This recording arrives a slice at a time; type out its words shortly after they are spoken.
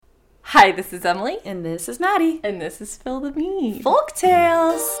Hi, this is Emily. And this is Maddie. And this is Fill the Mead.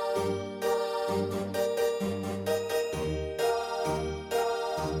 Folktales!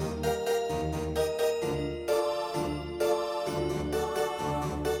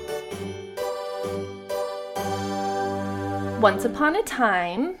 Once upon a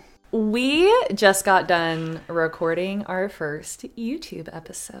time, we just got done recording our first YouTube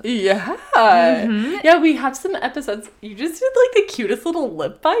episode. Yeah. Mm-hmm. Yeah, we have some episodes. You just did like the cutest little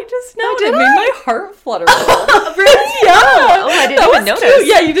lip bite just now. Did it made my heart flutter. Really? Yeah. Oh, I didn't even notice. Cute.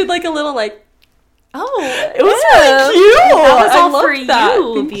 Yeah, you did like a little like. Oh, it was really cute. That was all I for that.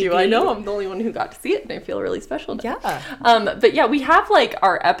 you. Thank BB. you. I know I'm the only one who got to see it, and I feel really special now. Yeah. But yeah, we have like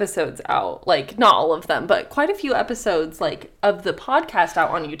our episodes out, like not all of them, but quite a few episodes like of the podcast out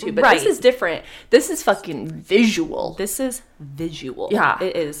on YouTube. But This is different. This is fucking visual. This is visual. Yeah.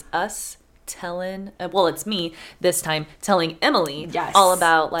 It is us telling, well, it's me this time telling Emily Yes. all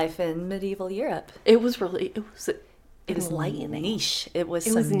about life in medieval Europe. It was Enlightening. Niche. It was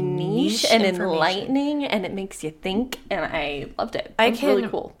niche and enlightening, and it makes you think, and I loved it. It was really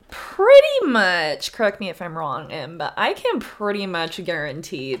cool. Pretty much, correct me if I'm wrong, Em, but I can pretty much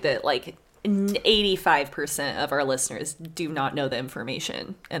guarantee that like 85% of our listeners do not know the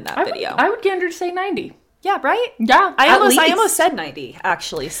information in that video. I would gander to say 90. Yeah, right? Yeah, I almost said 90,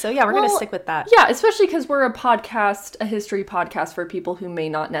 actually. So yeah, we're going to stick with that. Yeah, especially because we're a history podcast for people who may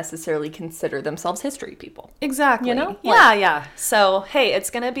not necessarily consider themselves history people. Exactly. You know? Yeah. So, hey,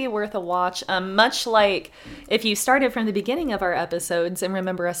 it's going to be worth a watch. Much like if you started from the beginning of our episodes and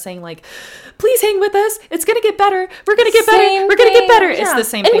remember us saying like, please hang with us. It's going to get better. We're going to get better. We're going to get better. Yeah. It's the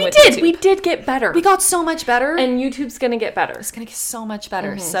same thing with YouTube. We did get better. We got so much better. And YouTube's going to get better. It's going to get so much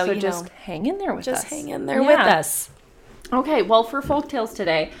better. Mm-hmm. So just hang in there with us. Just hang in there with us. Okay, well, for Folktales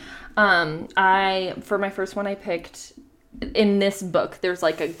today, for my first one, I picked, in this book, there's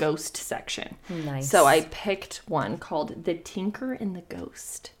like a ghost section. Nice. So I picked one called The Tinker and the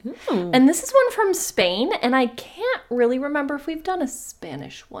Ghost. Ooh. And this is one from Spain, and I can't really remember if we've done a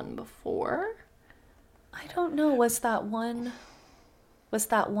Spanish one before. I don't know. Was that one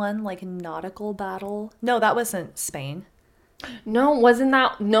like nautical battle? No, that wasn't Spain. No, wasn't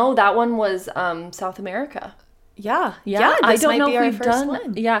that? No, that one was South America. Yeah. I don't know if we've done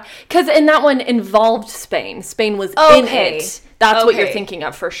one. Yeah, because in that one involved Spain. Spain was in it. That's what you're thinking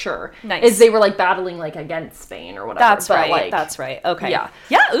of for sure. Nice. Is they were like battling like against Spain or whatever. That's right. That's right. Okay. Yeah.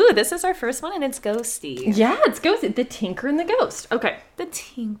 Ooh, this is our first one, and it's ghosty. Yeah, it's ghosty. The Tinker and the Ghost. Okay. The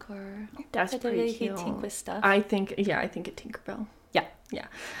Tinker. That's pretty cute. Tink with stuff. I think a Tinkerbell. Yeah.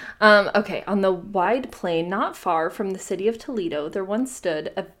 Okay. On the wide plain not far from the city of Toledo, there once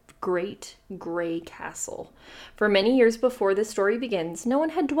stood a great gray castle. For many years before this story begins, no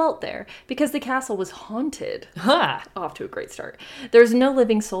one had dwelt there because the castle was haunted. Off to a great start. There's no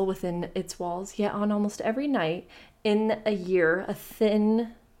living soul within its walls, yet on almost every night in the year, I don't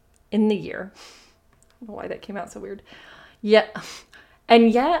know why that came out so weird. And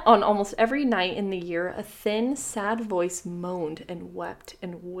yet, on almost every night in the year, a thin, sad voice moaned and wept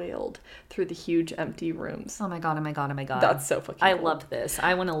and wailed through the huge, empty rooms. Oh my god. That's so fucking I cool. love this.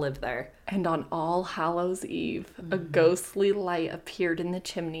 I want to live there. And on All Hallows Eve, a ghostly light appeared in the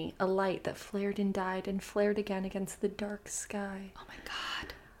chimney, a light that flared and died and flared again against the dark sky. Oh my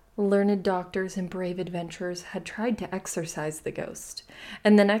god. Learned doctors and brave adventurers had tried to exorcise the ghost,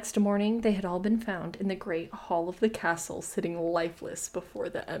 and the next morning they had all been found in the great hall of the castle, sitting lifeless before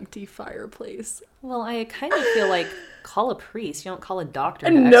the empty fireplace. Well, I kind of feel like call a priest. You don't call a doctor.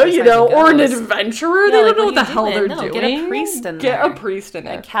 No, you don't. Or an adventurer. Yeah, they like, don't know what the hell doing? they're No, doing. Get a priest in there. Get a priest in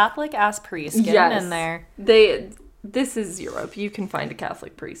there. A Catholic ass priest. Get him in there. This is Europe. You can find a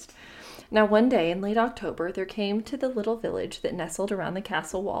Catholic priest. Now one day in late October, there came to the little village that nestled around the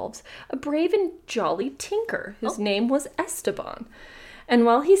castle walls a brave and jolly tinker whose name was Esteban. And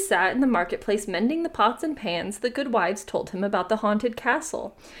while he sat in the marketplace mending the pots and pans, the good wives told him about the haunted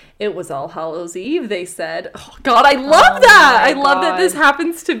castle. It was All Hallows Eve, they said. Oh, God, I love that! I love that this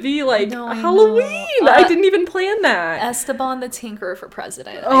happens to be, like, Halloween! I didn't even plan that. Esteban the Tinker for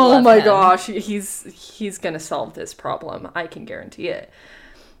president. Oh my gosh, he's gonna solve this problem. I can guarantee it.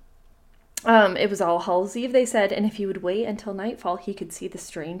 It was All Hallows Eve, they said, and if he would wait until nightfall, he could see the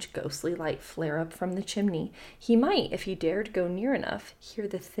strange ghostly light flare up from the chimney. He might, if he dared go near enough, hear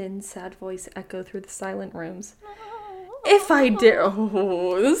the thin, sad voice echo through the silent rooms. If I dare...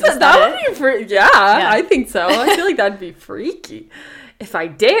 Oh, that would be freaky. Yeah, I think so. I feel like that'd be freaky. "If I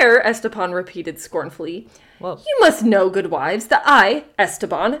dare," Esteban repeated scornfully. Whoa. "You must know, good wives, that I,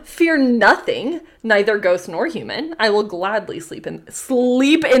 Esteban, fear nothing, neither ghost nor human. I will gladly sleep in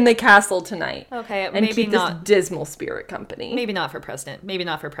the castle tonight. Okay, and maybe keep not. this dismal spirit company." Maybe not for president. Maybe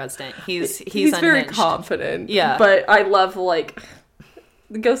not for president. He's very unhinged. confident. Yeah. But I love, like,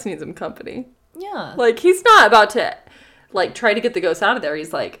 the ghost needs him company. Yeah. Like, he's not about to, like, try to get the ghost out of there.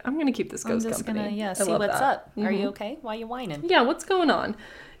 He's like, I'm gonna keep this ghost I'm just company. gonna, I see love what's that. up. Are you okay? Why are you whining? Yeah, what's going on?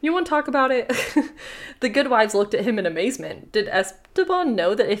 You want to talk about it? The good wives looked at him in amazement. Did Esteban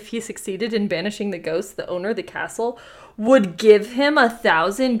know that if he succeeded in banishing the ghost, the owner of the castle would give him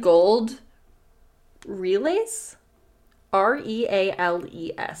 1,000 gold relays?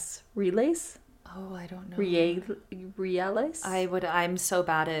 Reales. Relays? Oh, I don't know. Reales? I'm so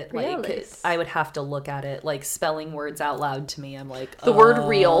bad at, like, Reales. I would have to look at it, like, spelling words out loud to me. I'm like, The word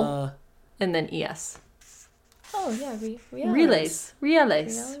real and then es. Oh, yeah, Relays.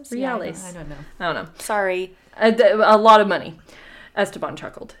 Reales. Yeah, Reales. I don't know. I don't know. Sorry. A lot of money. Esteban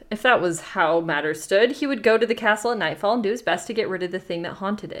chuckled. If that was how matters stood, he would go to the castle at nightfall and do his best to get rid of the thing that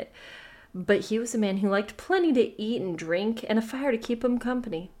haunted it. But he was a man who liked plenty to eat and drink, and a fire to keep him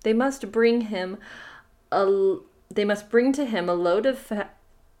company. They must bring to him a load of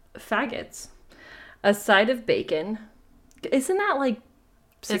faggots, a side of bacon. Isn't that like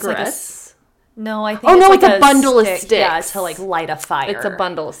cigarettes? No, I think Oh, it's no, like it's a bundle of sticks. Yeah, to, like, light a fire. It's a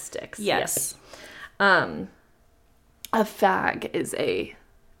bundle of sticks. Yes. A fag is a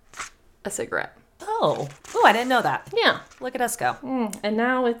cigarette. Oh, I didn't know that. Yeah. Look at us go. And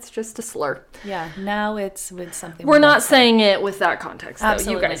now it's just a slur. Yeah, now it's with something. We're not saying it with that context, though.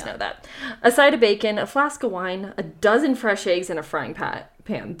 Absolutely You guys not. know that. A side of bacon, a flask of wine, a dozen fresh eggs, and a frying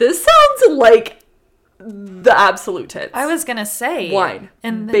pan. This sounds like the absolute tits. I was gonna say wine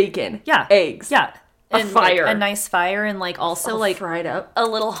and bacon, yeah, eggs, yeah, a fire, like, a nice fire, and like also all like fried up, a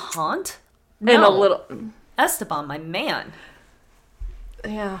little haunt, and a little Esteban, my man.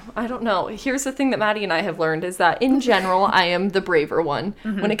 Yeah, I don't know. Here's the thing that Maddie and I have learned is that in general, I am the braver one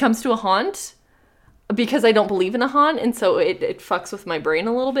when it comes to a haunt. Because I don't believe in a haunt, and so it fucks with my brain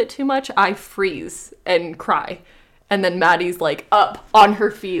a little bit too much, I freeze and cry. And then Maddie's like up on her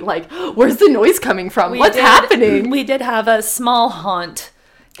feet, like, where's the noise coming from? What's happening? We did have a small haunt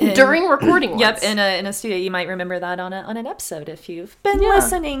during recording. Yep, in a studio. You might remember that on an episode if you've been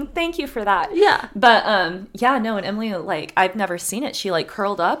listening. Thank you for that. Yeah. But yeah, no, and Emily, like, I've never seen it. She like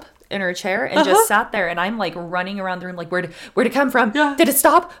curled up in her chair and just sat there, and I'm like running around the room like, where'd it come from? Yeah. Did it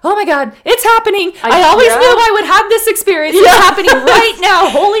stop? Oh my god, it's happening. I always knew I would have this experience. It's happening right now.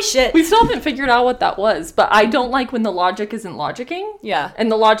 Holy shit. We still haven't figured out what that was, but I don't like when the logic isn't logicking. Yeah.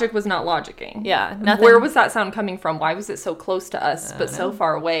 And the logic was not logicking. Yeah. Nothing. Where was that sound coming from? Why was it so close to us but so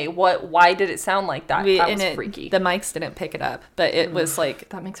far away? Why did it sound like that? That was freaky. The mics didn't pick it up, but it was like,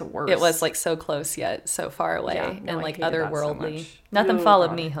 that makes it worse. It was like so close yet so far away, and like otherworldly. So Nothing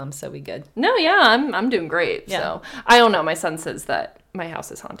followed me home, so we good. No, yeah, I'm doing great. Yeah. So I don't know. My son says that my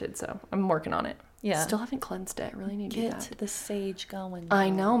house is haunted, so I'm working on it. Yeah. Still haven't cleansed it. I really need to do that. Get the sage going. I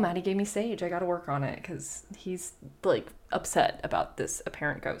know. Maddie gave me sage. I got to work on it because he's like upset about this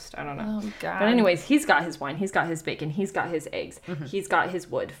apparent ghost. I don't know. Oh god. But anyways, he's got his wine. He's got his bacon. He's got his eggs. He's got his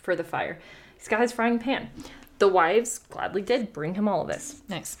wood for the fire. He's got his frying pan. The wives gladly did bring him all of this.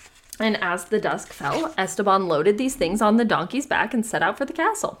 Nice. And as the dusk fell, Esteban loaded these things on the donkey's back and set out for the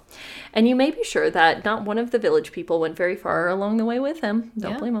castle. And you may be sure that not one of the village people went very far along the way with him.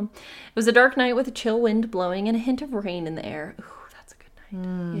 Don't blame him. It was a dark night with a chill wind blowing and a hint of rain in the air. Ooh, that's a good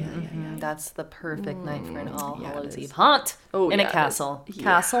night. Yeah. That's the perfect night for an All Hallows Eve haunt in a it castle. is. Yeah.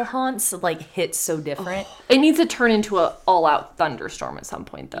 Castle haunts like hit so different. It needs to turn into an all-out thunderstorm at some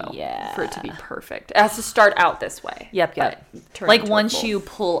point, though. Yeah. For it to be perfect. It has to start out this way. Yep. but turn Like into a once full- you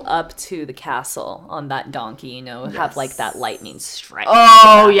pull up to the castle on that donkey, you know, have like that lightning strike.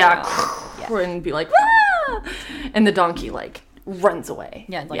 Oh, yeah. And be like, ah! And the donkey, like, runs away.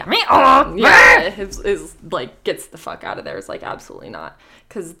 Yeah, like, is like, gets the fuck out of there. It's like, absolutely not.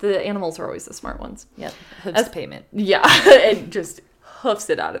 Because the animals are always the smart ones. Yep. Hooves payment. Yeah. And just hoofs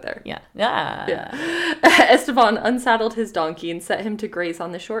it out of there. Yeah. Esteban unsaddled his donkey and set him to graze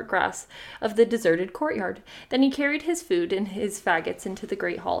on the short grass of the deserted courtyard. Then he carried his food and his faggots into the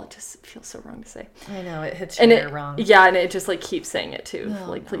great hall. It just feels so wrong to say. I know, it hits you there wrong. Yeah, and it just like keeps saying it too.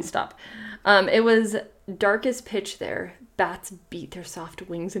 Please stop. It was dark as pitch there. Bats beat their soft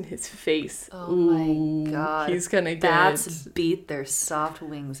wings in his face. Oh my god. He's gonna get... Bats beat their soft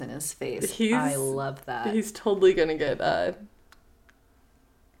wings in his face. I love that. He's totally gonna get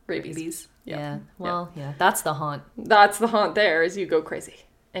rabies. Yeah. Well, yeah. That's the haunt. That's the haunt there, is you go crazy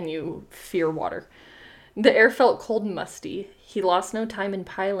and you fear water. The air felt cold and musty. He lost no time in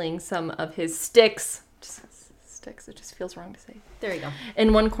piling some of his sticks. Sticks, it just feels wrong to say. There you go.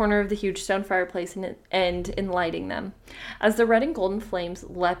 In one corner of the huge stone fireplace and in lighting them. As the red and golden flames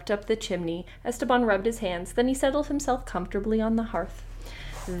leapt up the chimney, Esteban rubbed his hands. Then he settled himself comfortably on the hearth.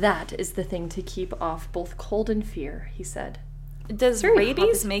 That is the thing to keep off both cold and fear, he said. Does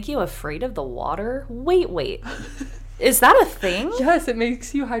rabies make you afraid of the water? Wait. Is that a thing? Yes, it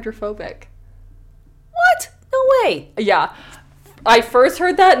makes you hydrophobic. What? No way. Yeah. I first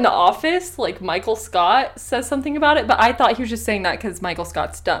heard that in The Office, like Michael Scott says something about it, but I thought he was just saying that because Michael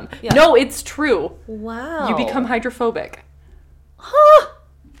Scott's dumb. Yeah. No, it's true. Wow. You become hydrophobic. Huh?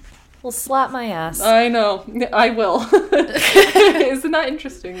 Well, slap my ass. I know. I will. Isn't that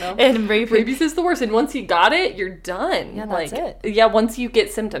interesting, though? And rabies is the worst. And once you got it, you're done. Yeah, that's it. Yeah, once you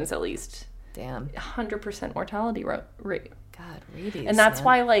get symptoms, at least. Damn. 100% mortality rate. God, rabies. And that's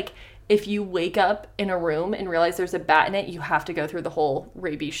why, like, if you wake up in a room and realize there's a bat in it, you have to go through the whole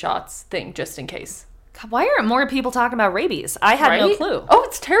rabies shots thing just in case. God, why aren't more people talking about rabies? I had no clue. Oh,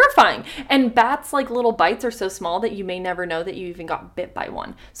 it's terrifying. And bats, like, little bites are so small that you may never know that you even got bit by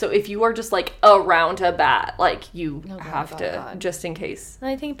one. So if you are just, like, around a bat, like, you have to, just in case.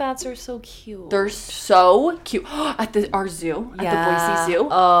 I think bats are so cute. They're so cute. At our zoo, at the Boise Zoo.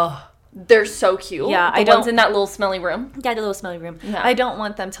 Oh. They're so cute. Yeah, the ones in that little smelly room. Yeah, the little smelly room. Yeah. I don't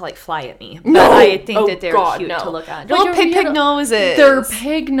want them to, like, fly at me. But No. I think that they're cute to look at. Little pig noses. They're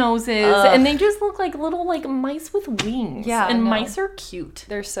pig noses. And they just look like little, like, mice with wings. Yeah, and mice are cute.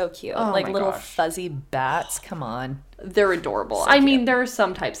 They're so cute. Oh like, my little gosh. fuzzy bats. Come on. They're adorable. So I cute. mean, there are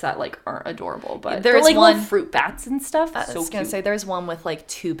some types that, like, aren't adorable, but there's like one little fruit bats and stuff. I was going to say, there's one with, like,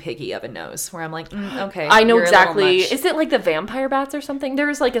 too piggy of a nose where I'm like, okay. I know you're exactly. Is it like the vampire bats or something?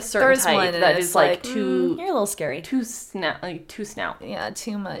 There's, like, a certain type one that is, like, too... you're a little scary. Too snout. Yeah,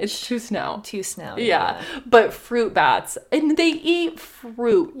 too much. It's too snout. Too snout. Yeah. But fruit bats. And they eat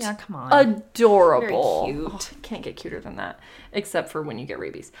fruit. Yeah, come on. Adorable. Very cute. Oh, can't get cuter than that. Except for when you get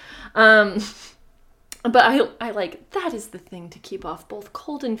rabies. But I like, that is the thing to keep off both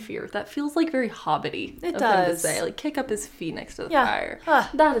cold and fear. That feels like very hobbity. It of him to does. say. Like, kick up his feet next to the fire.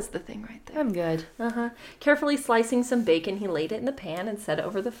 That is the thing right there. I'm good. Carefully slicing some bacon, he laid it in the pan and set it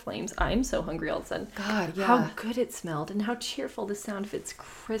over the flames. I'm so hungry all of a sudden. God, yeah. How good it smelled and how cheerful the sound of its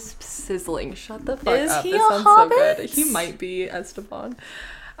crisp sizzling. Shut the fuck Is up. he This a sounds hobbit? so good. He might be Esteban.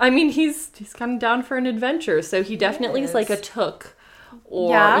 I mean, he's kind of down for an adventure, so he definitely is like a took.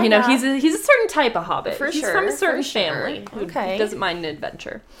 Or, Yeah, you know, yeah. he's a certain type of hobbit. For he's sure, from a certain for sure. family who doesn't mind an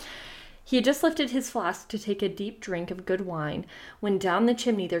adventure. He had just lifted his flask to take a deep drink of good wine when down the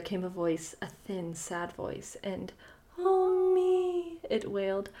chimney there came a voice, a thin, sad voice, and, "Oh, me," it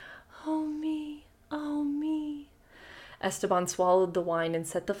wailed. "Oh, me, oh, me." Esteban swallowed the wine and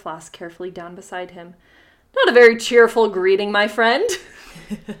set the flask carefully down beside him. "Not a very cheerful greeting, my friend."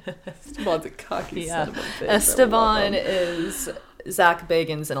 Esteban's a cocky son of a bitch. Esteban is Zach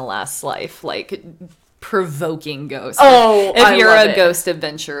Bagans in a last life, like provoking ghost. Oh, if you're love a it. Ghost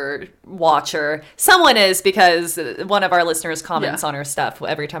Adventure watcher, someone is, because one of our listeners comments on our stuff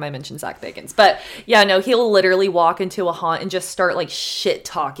every time I mention Zach Bagans. But yeah, no, he'll literally walk into a haunt and just start like shit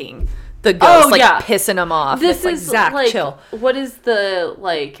talking the ghost, pissing him off. This it's is like, Zach, like, chill. What is the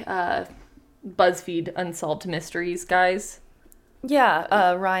BuzzFeed Unsolved Mysteries guys?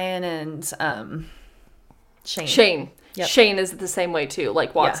 Yeah, Ryan and Shane. Shane. Yep. Shane is the same way too.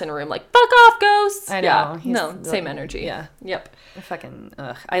 Like walks Yeah. in a room like, "Fuck off, ghosts." I know. Yeah. He's No, the- same energy. Yeah. Yep.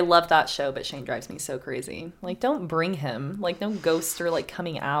 I love that show, but Shane drives me so crazy. Like, don't bring him. Like, no ghosts are like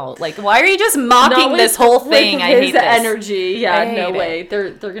coming out. Like, why are you just mocking this whole thing? With I hate his this energy. Yeah, I no hate way.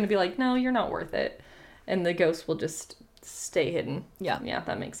 They're gonna be like, "No, you're not worth it," and the ghost will just stay hidden. Yeah.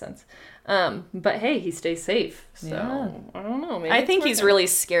 that makes sense. But hey, he stays safe. So Yeah. I don't know. Maybe I it's think worth he's it. really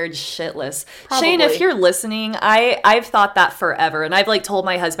scared shitless. Probably. Shane, if you're listening, I've thought that forever, and I've like told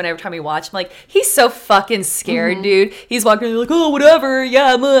my husband every time we watch, I'm like, he's so fucking scared, dude. He's walking around like, "Oh, whatever,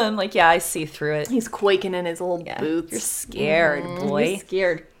 yeah, I'm like, yeah, I see through it. He's quaking in his little Yeah. boots. You're scared, boy. He's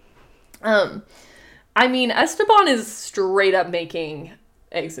scared. I mean, Esteban is straight up making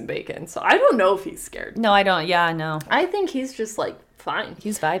eggs and bacon, so I don't know if he's scared. No, I don't. Yeah, no, I think he's just like fine.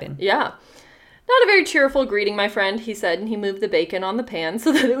 he's vibing. Yeah. "Not a very cheerful greeting, my friend," he said, and he moved the bacon on the pan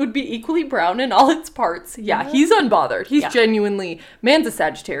so that it would be equally brown in all its parts. Yeah, he's unbothered. He's genuinely, man's a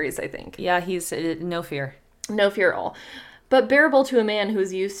Sagittarius, I think. Yeah, he's no fear. No fear at all. But bearable to a man who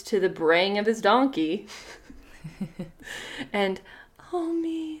is used to the braying of his donkey. And, "Oh,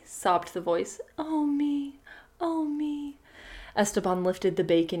 me," sobbed the voice. "Oh, me, oh, me." Esteban lifted the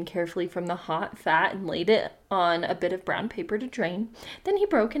bacon carefully from the hot fat and laid it on a bit of brown paper to drain. Then he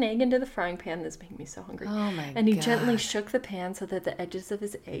broke an egg into the frying pan. This made me so hungry. Oh my god. And he gently shook the pan so that the edges of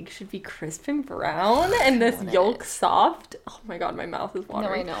his egg should be crisp and brown and this yolk soft. Oh my god, my mouth is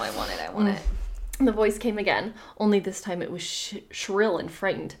watering. No, I know. I want it. The voice came again, only this time it was shrill and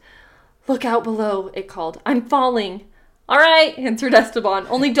frightened. "Look out below," it called. "I'm falling." "All right," answered Esteban.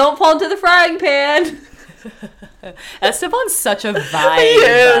 "Only don't fall into the frying pan." Esteban's such a vibe. He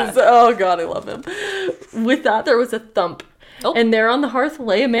is. Oh god, I love him. With that, there was a thump. Oh. And there on the hearth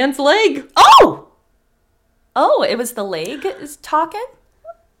lay a man's leg. Oh! Oh, it was the leg is talking?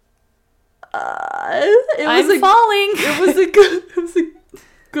 I'm falling. It was a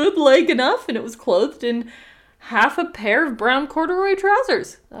good leg enough, and it was clothed in half a pair of brown corduroy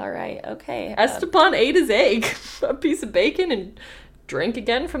trousers. All right, okay. Esteban ate his egg, a piece of bacon, and drank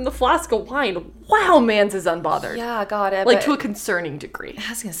again from the flask of wine. Wow, Mans is unbothered. Yeah, got it. Like, to a concerning degree. I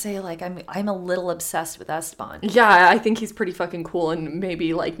was gonna say, like, I'm a little obsessed with Esteban. Yeah, I think he's pretty fucking cool and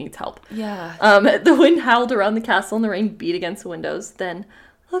maybe, like, needs help. Yeah. The wind howled around the castle and the rain beat against the windows. Then,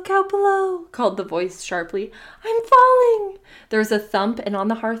 "Look out below," called the voice sharply. "I'm falling." There was a thump, and on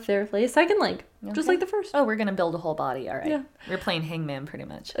the hearth there lay a second leg, just like the first. Oh, we're gonna build a whole body. All right. Yeah. We're playing Hangman pretty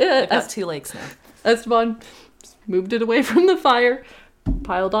much. Yeah, We've got 2 legs now. Esteban moved it away from the fire,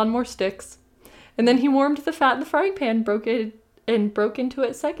 piled on more sticks, and then he warmed the fat in the frying pan, broke into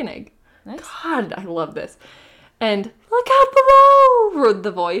its second egg. Nice. God, I love this. And "Look out below," roared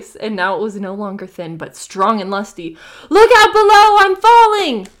the voice, and now it was no longer thin, but strong and lusty. "Look out below, I'm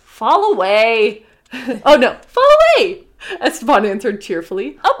falling." "Fall away." "Oh no, fall away," Esteban answered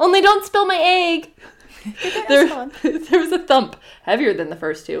cheerfully. "Oh, only don't spill my egg." There was a thump, heavier than the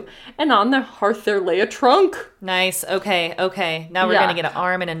first 2, and on the hearth there lay a trunk. Nice. Okay. Now we're gonna get an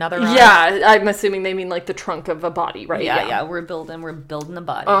arm and another arm. Yeah, I'm assuming they mean like the trunk of a body, right? Yeah. We're building a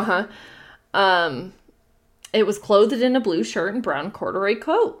body. It was clothed in a blue shirt and brown corduroy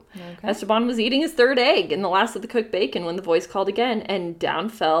coat. Okay. Esteban was eating his third egg and the last of the cooked bacon when the voice called again, and down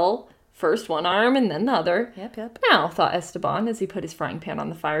fell first one arm and then the other. Yep. Now, thought Esteban as he put his frying pan on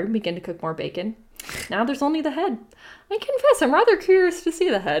the fire and began to cook more bacon. Now there's only the head. I confess, I'm rather curious to see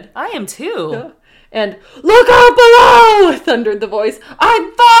the head. I am too. Yeah. And "Look out below!" thundered the voice.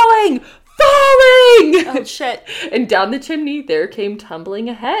 "I'm falling! Falling!" Oh, shit. And down the chimney there came tumbling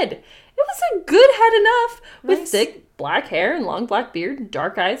a head. It was a good head enough, with thick black hair and long black beard and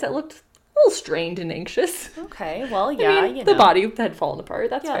dark eyes that looked a little strained and anxious. Okay, well, yeah, the body had fallen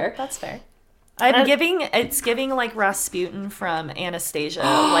apart. That's fair. That's fair. It's giving like Rasputin from Anastasia.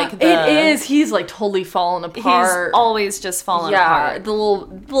 It is. He's like totally fallen apart. He's always just fallen apart. Yeah, the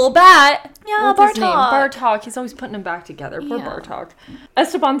little bat. Yeah, What's his name? Bartok. Bartok. He's always putting them back together. Poor Bartok.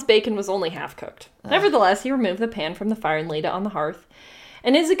 Esteban's bacon was only half cooked. Nevertheless, he removed the pan from the fire and laid it on the hearth.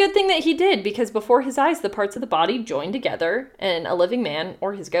 And it's a good thing that he did, because before his eyes the parts of the body joined together, and a living man,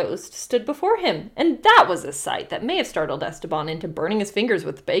 or his ghost, stood before him. And that was a sight that may have startled Esteban into burning his fingers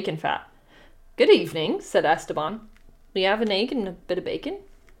with the bacon fat. "Good evening," said Esteban. "Will you have an egg and a bit of bacon?"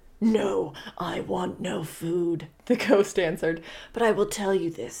 "No, I want no food," the ghost answered. "But I will tell you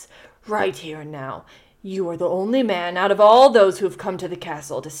this, right here and now. You are the only man out of all those who have come to the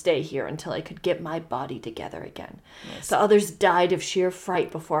castle to stay here until I could get my body together again. Yes. The others died of sheer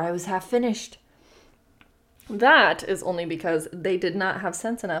fright before I was half finished." That is only because they did not have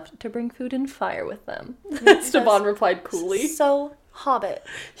sense enough to bring food and fire with them. Esteban replied coolly. So hobbit.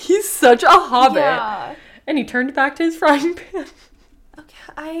 He's such a hobbit. Yeah. And he turned back to his frying pan.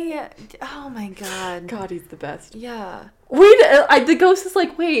 Okay, oh my god. God, he's the best. Yeah. Wait, the ghost is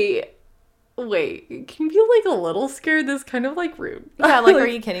like, wait, can you be like a little scared? This is kind of like rude. Yeah, like, are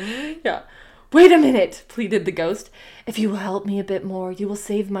you kidding me? Yeah. "Wait a minute," pleaded the ghost. "If you will help me a bit more, you will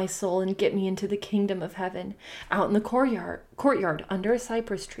save my soul and get me into the kingdom of heaven. Out in the courtyard under a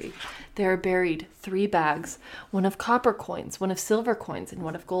cypress tree, there are buried 3 bags, one of copper coins, one of silver coins, and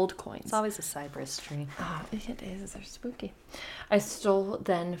one of gold coins." It's always a cypress tree. Oh, it is. They're spooky. I stole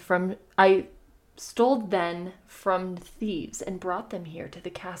then from thieves and brought them here to the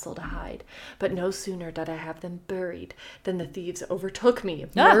castle to hide. But no sooner did I have them buried than the thieves overtook me,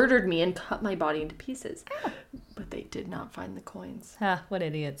 murdered me, and cut my body into pieces. But they did not find the coins. What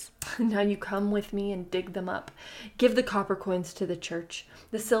idiots. Now you come with me and dig them up. Give the copper coins to the church,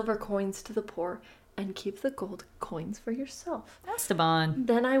 the silver coins to the poor, and keep the gold coins for yourself. Esteban.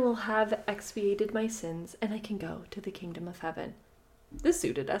 Then I will have expiated my sins, and I can go to the kingdom of heaven. This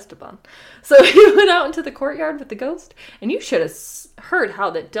suited Esteban. So he went out into the courtyard with the ghost, and you should have heard how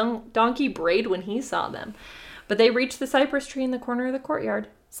the donkey brayed when he saw them. But they reached the cypress tree in the corner of the courtyard.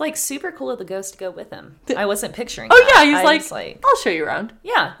 It's like super cool of the ghost to go with him. I wasn't picturing Oh that. yeah, I he's was like, I'll show you around.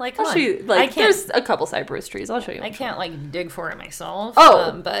 Yeah, like, come I'll on. show you. Like, I can't, there's a couple cypress trees. I'll show you. I can't, like, dig for it myself.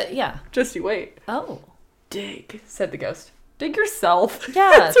 Oh. But, yeah. Just you wait. Oh. Dig, said the ghost. Dig yourself.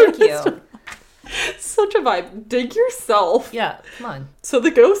 Yeah, thank you. Such a vibe. Dig yourself. Yeah, come on. So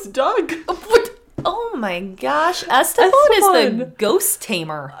the ghost dug. What? Oh my gosh. Esteban is the ghost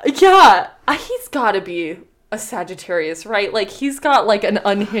tamer. Yeah. He's got to be a Sagittarius, right? Like, he's got, like, an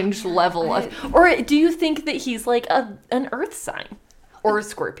unhinged level of... Or do you think that he's, like, an earth sign? Or a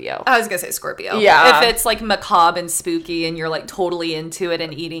Scorpio? I was going to say Scorpio. Yeah. If it's, like, macabre and spooky and you're, like, totally into it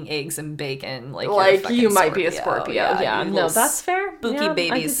and eating eggs and bacon, like, you might be a Scorpio. Yeah. No, that's fair. Spooky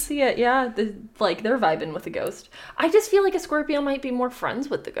babies. I can see it. Yeah. They're vibing with the ghost. I just feel like a Scorpio might be more friends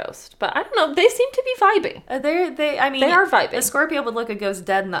with the ghost. But I don't know. They seem to be vibing. They are vibing. A Scorpio would look a ghost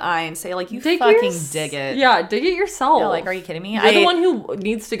dead in the eye and say, like, you dig it. Yeah, dig it yourself. Yeah, like, are you kidding me? You're the one who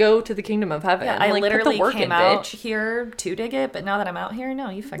needs to go to the kingdom of heaven. Yeah, I like, literally put the work came in, out bitch. here to dig it, but now that I'm out here, no,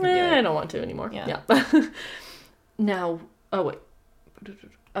 you fucking do it. I don't want to anymore. Yeah. Now, oh wait.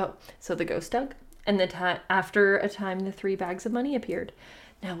 Oh, so the ghost dug, and after a time, the 3 bags of money appeared.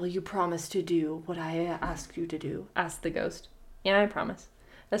 Now, will you promise to do what I asked you to do? Asked the ghost. Yeah, I promise.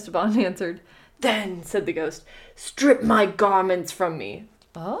 Esteban answered. Then, said the ghost, strip my garments from me.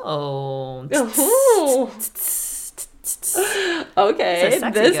 Oh. Okay, this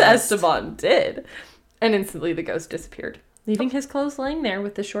ghost. Esteban did. And instantly the ghost disappeared, leaving his clothes laying there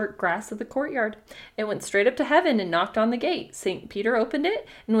with the short grass of the courtyard. It went straight up to heaven and knocked on the gate. St. Peter opened it,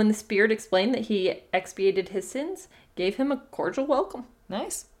 and when the spirit explained that he expiated his sins, gave him a cordial welcome.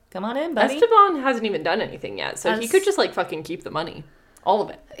 Nice. Come on in, buddy. Esteban hasn't even done anything yet, so he could just, like, fucking keep the money. All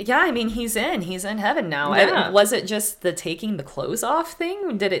of it. Yeah, I mean, he's in heaven now. Yeah. Was it just the taking the clothes off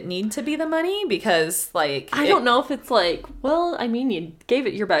thing? Did it need to be the money? Because, like... I don't know if it's like, well, I mean, you gave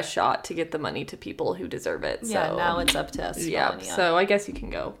it your best shot to get the money to people who deserve it. So. Yeah, now it's up to us. Yeah, so I guess you can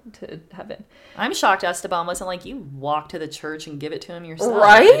go to heaven. I'm shocked Esteban wasn't like, you walk to the church and give it to him yourself.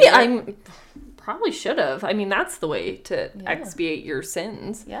 Right? I'm probably should have. I mean, that's the way to expiate your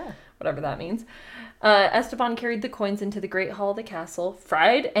sins. Yeah. Whatever that means. Esteban carried the coins into the great hall of the castle,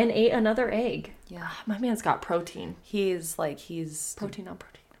 fried, and ate another egg. Yeah. My man's got protein. He's Protein on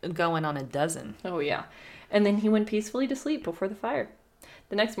protein. Going on a dozen. Oh, yeah. And then he went peacefully to sleep before the fire.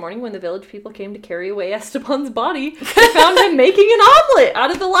 The next morning, when the village people came to carry away Esteban's body, they found him making an omelet out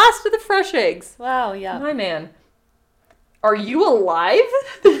of the last of the fresh eggs. Wow, yeah. My man. Are you alive?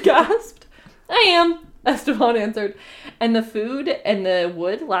 They gasped. I am, Esteban answered. And the food and the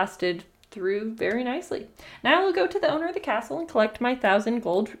wood lasted through very nicely. Now I will go to the owner of the castle and collect my 1,000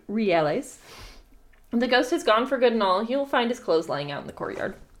 gold reales. The ghost has gone for good and all. He will find his clothes lying out in the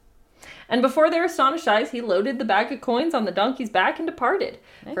courtyard. And before their astonished eyes, he loaded the bag of coins on the donkey's back and departed.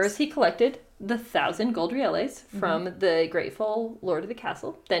 Nice. First, he collected the 1,000 gold reales from the grateful lord of the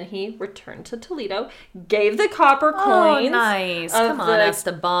castle. Then he returned to Toledo, gave the copper coins. Oh, nice. Come on,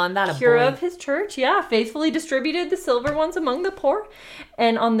 Esteban. That a cure boy. of his church. Yeah, faithfully distributed the silver ones among the poor.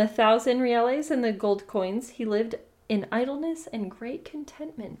 And on the 1,000 reales and the gold coins, he lived in idleness and great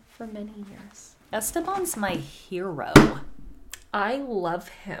contentment for many years. Esteban's my hero. I love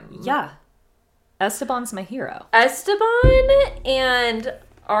him. Yeah. Esteban's my hero. Esteban and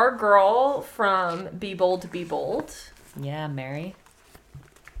our girl from Be Bold, Be Bold. Yeah, Mary.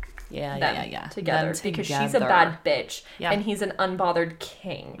 Yeah. Together. Because she's a bad bitch. Yeah. And he's an unbothered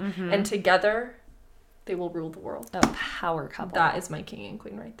king. Mm-hmm. And together, they will rule the world. A power couple. That is my king and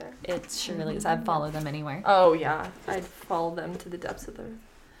queen right there. It surely is. I'd follow them anywhere. Oh, yeah. I'd follow them to the depths of the earth.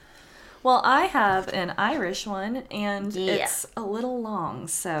 Well, I have an Irish one, and it's a little long,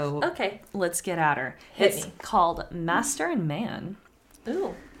 so let's get at her. It's called Master and Man.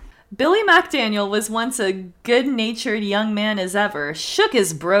 Ooh. Billy McDaniel was once a good-natured young man as ever, shook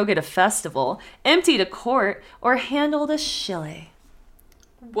his brogue at a festival, emptied a quart, or handled a shilly.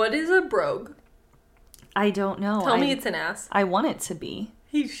 What is a brogue? I don't know. Tell me it's an ass. I want it to be.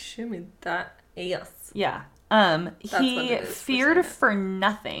 He shimmied that ass. Yeah. He feared for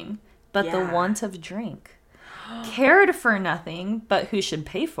nothing but the want of drink, cared for nothing but who should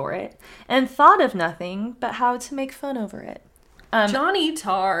pay for it, and thought of nothing but how to make fun over it. Johnny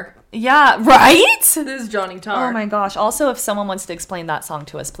Tar. Yeah, right? This is Johnny Tar. Oh my gosh. Also, if someone wants to explain that song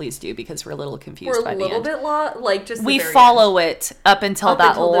to us, please do, because we're a little confused by the end. We're a little bit just we the very follow end. it up until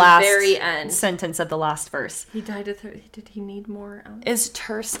the last very end. sentence of the last verse. He died of did he need more? Is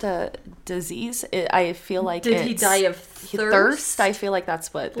thirst a disease? I feel like did he die of thirst? I feel like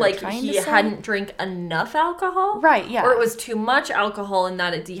that's what they're trying to say. Hadn't drank enough alcohol? Right, yeah. Or it was too much alcohol and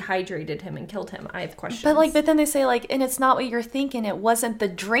that it dehydrated him and killed him. I have questions. But then they say, like, and it's not what you're thinking. It wasn't the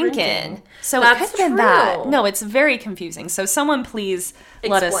drinking. So that's it could have been that. No, it's very confusing. So someone please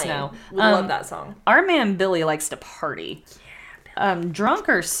let us know. We love that song. Our man Billy likes to party. Yeah, drunk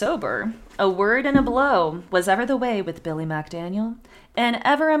or sober, a word and a blow was ever the way with Billy McDaniel, and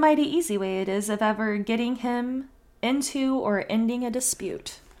ever a mighty easy way it is of ever getting him into or ending a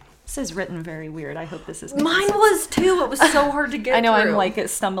dispute. This is written very weird. I hope this is Mine was too. It was so hard to get I know through. I'm like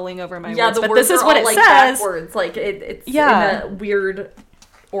stumbling over my words, but this is what it says. Backwards. Like it's in a weird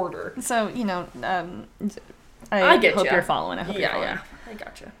order. So, I hope you're following. I hope you're following. Yeah, I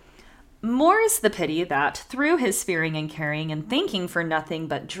gotcha. More's the pity that, through his fearing and caring and thinking for nothing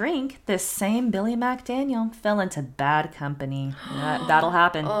but drink, this same Billy McDaniel fell into bad company. That'll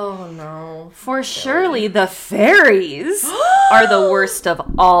happen. Oh, no. For surely the fairies are the worst of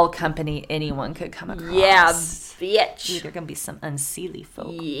all company anyone could come across. Yeah, bitch. They're going to be some unseelie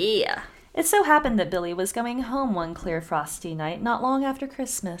folk. Yeah. It so happened that Billy was going home one clear frosty night not long after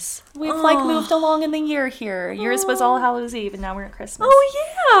Christmas. We've moved along in the year here. Yours was All Hallows Eve and now we're at Christmas. Oh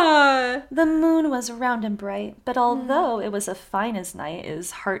yeah! The moon was round and bright, but although it was as fine as night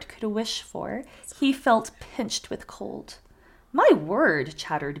as heart could wish for, he felt pinched with cold. My word,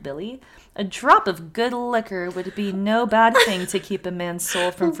 chattered Billy. A drop of good liquor would be no bad thing to keep a man's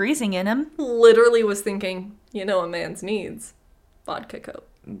soul from freezing in him. Literally was thinking, a man's needs. Vodka coat.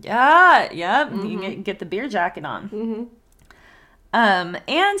 Yeah. Mm-hmm. You can get the beer jacket on. Mm-hmm.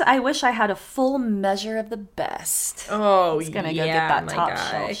 And I wish I had a full measure of the best. Oh, He's gonna go get that top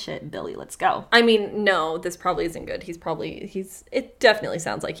shelf shit, Billy. Let's go. I mean, no, this probably isn't good. It definitely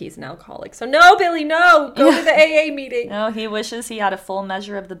sounds like he's an alcoholic. So no, Billy, no, go to the AA meeting. No, he wishes he had a full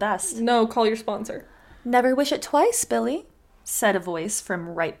measure of the best. No, call your sponsor. Never wish it twice, Billy, said a voice from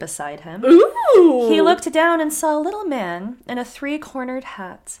right beside him. Ooh! He looked down and saw a little man in a three-cornered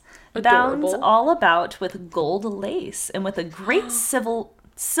hat, bound all about with gold lace, and with a great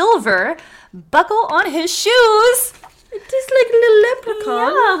silver buckle on his shoes. Just like a little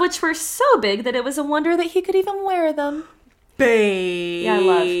leprechaun. Yeah, which were so big that it was a wonder that he could even wear them. Baby. Yeah, I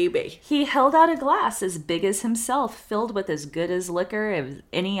love. He held out a glass as big as himself, filled with as good as liquor as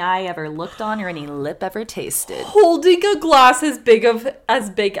any eye ever looked on or any lip ever tasted. Holding a glass as big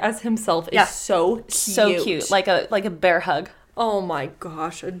as himself is so cute. So cute, like a bear hug. Oh my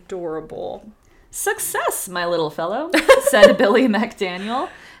gosh, adorable. Success, my little fellow, said Billy McDaniel,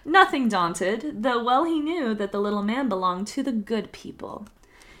 nothing daunted, though well he knew that the little man belonged to the good people.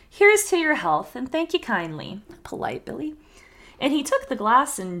 Here's to your health, and thank you kindly. Polite Billy. And he took the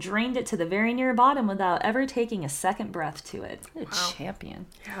glass and drained it to the very near bottom without ever taking a second breath to it. What a champion.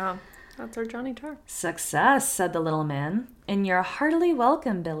 Yeah, that's our Johnny Tar. Success, said the little man. And you're heartily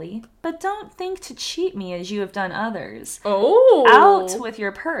welcome, Billy. But don't think to cheat me as you have done others. Oh. Out with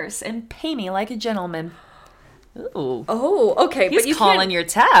your purse and pay me like a gentleman. Ooh. Oh, okay. He's but you calling your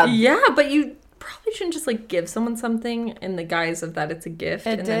tab. Yeah, but you probably shouldn't just give someone something in the guise of that it's a gift.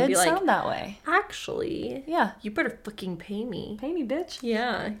 It and then be sound that way. Actually, yeah, you better fucking pay me. Pay me, bitch.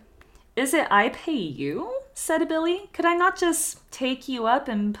 Yeah. Is it I pay you? Said Billy. Could I not just take you up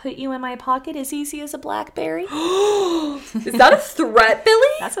and put you in my pocket as easy as a blackberry? Is that a threat, Billy?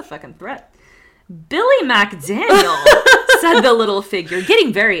 That's a fucking threat. Billy McDaniel, said the little figure,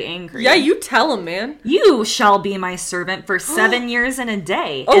 getting very angry. Yeah, you tell him, man. You shall be my servant for 7 years and a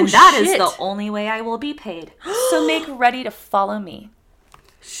day, and that is the only way I will be paid. So make ready to follow me.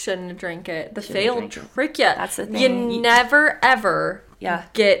 Shouldn't have drank it. The fae will trick you. That's the thing. You never, ever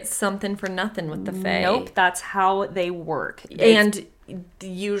get something for nothing with the fae. Nope, that's how they work. And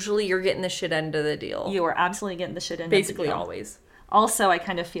usually you're getting the shit end of the deal. You are absolutely getting the shit end of the deal. Basically always. Also, I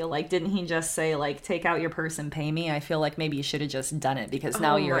kind of feel like, didn't he just say, take out your purse and pay me? I feel like maybe you should have just done it, because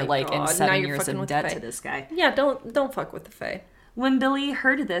now you're, in 7 years in debt to this guy. Yeah, don't fuck with the fae. When Billy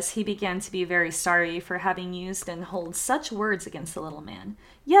heard this, he began to be very sorry for having used and hold such words against the little man.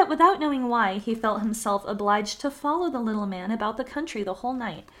 Yet, without knowing why, he felt himself obliged to follow the little man about the country the whole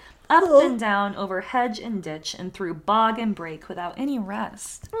night, up and down, over hedge and ditch, and through bog and brake without any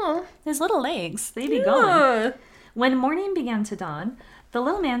rest. His little legs, they be going. When morning began to dawn, the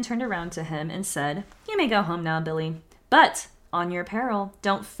little man turned around to him and said, "You may go home now, Billy. But On your peril,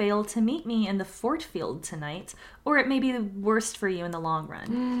 don't fail to meet me in the fort field tonight, or it may be the worst for you in the long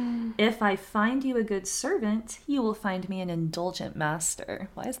run. If I find you a good servant, you will find me an indulgent master.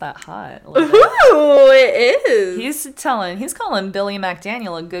 Why is that hot? Ooh, it is. He's calling Billy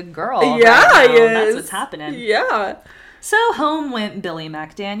McDaniel a good girl. Yeah, right now. he is. That's what's happening. Yeah. So home went Billy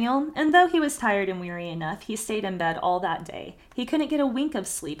McDaniel, and though he was tired and weary enough, he stayed in bed all that day. He couldn't get a wink of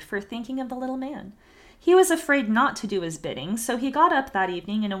sleep for thinking of the little man. He was afraid not to do his bidding, so he got up that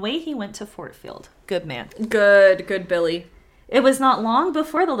evening and away he went to Fort Field. Good man. Good Billy. It was not long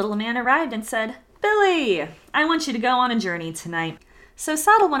before the little man arrived and said, Billy, I want you to go on a journey tonight. So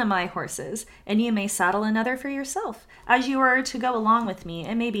saddle one of my horses, and you may saddle another for yourself, as you are to go along with me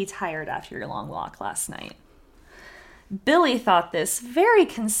and may be tired after your long walk last night. Billy thought this very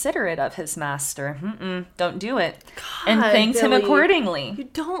considerate of his master. Don't do it. God, and thanked him Billy, accordingly. You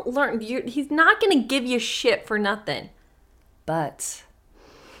don't learn. He's not going to give you shit for nothing. But,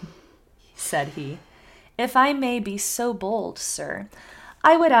 said he, if I may be so bold, sir,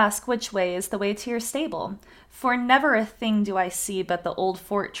 I would ask which way is the way to your stable. For never a thing do I see but the old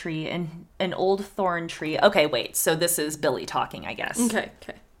fort tree and an old thorn tree. Okay, wait. So this is Billy talking, I guess. Okay.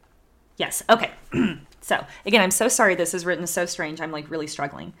 Yes, okay. So, again, I'm so sorry this is written so strange. I'm, really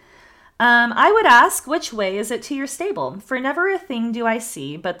struggling. I would ask, which way is it to your stable? For never a thing do I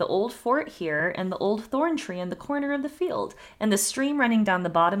see but the old fort here and the old thorn tree in the corner of the field, and the stream running down the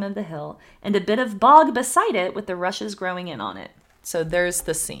bottom of the hill, and a bit of bog beside it with the rushes growing in on it. So there's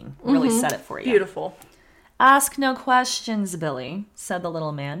the scene. Really set it for you. Beautiful. Ask no questions, Billy, said the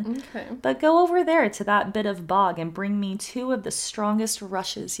little man. Okay. But go over there to that bit of bog and bring me 2 of the strongest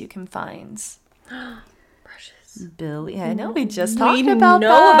rushes you can find. Rushes. Billy, I know we just talked about that. We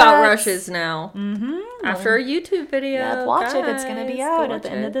know about rushes now. Mm-hmm. After our YouTube video. Yeah, watch it. It's going to be guys, out go at the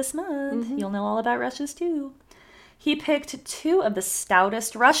watch end it. of this month. You'll know all about rushes too. He picked 2 of the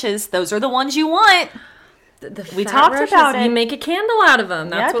stoutest rushes. Those are the ones you want. We fat talked rushes, about it. You make a candle out of them.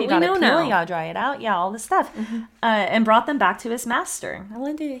 That's what you we gotta know peel, now. You gotta dry it out. Yeah, all this stuff. And brought them back to his master. I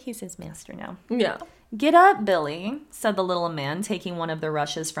wonder if he's his master now. Yeah. Get up, Billy, said the little man, taking one of the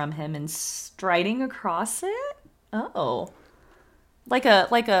rushes from him and striding across it. Oh. Like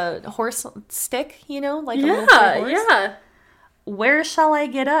a horse stick, like a little toy horse? Yeah. Where shall I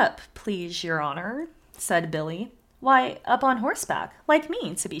get up, please, your honor? Said Billy. Why, up on horseback, like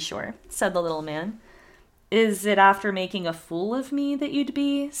me, to be sure, said the little man. Is it after making a fool of me that you'd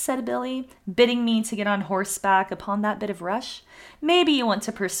be, said Billy, bidding me to get on horseback upon that bit of rush? Maybe you want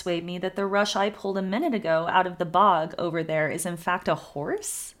to persuade me that the rush I pulled a minute ago out of the bog over there is in fact a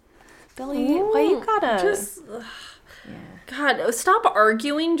horse? Billy, why you gotta... God, stop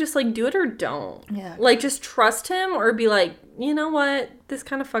arguing. Just, do it or don't. Yeah. Just trust him or be like, you know what? This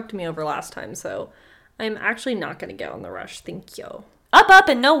kind of fucked me over last time, so I'm actually not going to get on the rush. Thank you. Up,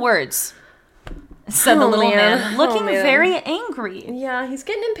 and no words, said the little man, looking man. very angry. Yeah, he's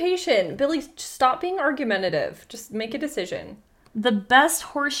getting impatient. Billy, stop being argumentative. Just make a decision. The best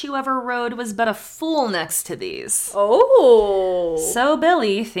horse you ever rode was but a fool next to these. Oh. So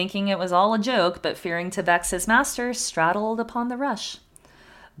Billy, thinking it was all a joke, but fearing to vex his master, straddled upon the rush.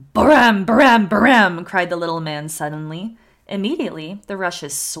 Bram, bram, bram, cried the little man suddenly. Immediately, the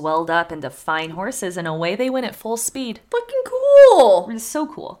rushes swelled up into fine horses, and away they went at full speed. Fucking cool. It was so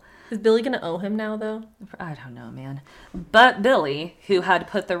cool. Is Billy gonna owe him now, though? I don't know, man. But Billy, who had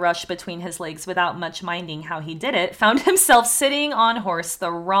put the rush between his legs without much minding how he did it, found himself sitting on horse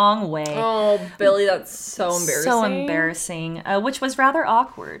the wrong way. Oh, Billy, that's so embarrassing. So embarrassing, which was rather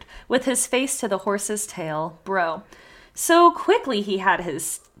awkward, with his face to the horse's tail. Bro. So quickly he had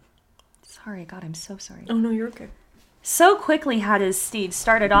his... Sorry, God, I'm so sorry. Oh, no, you're okay. So quickly had his steed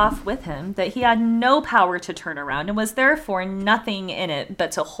started off with him that he had no power to turn around and was therefore nothing in it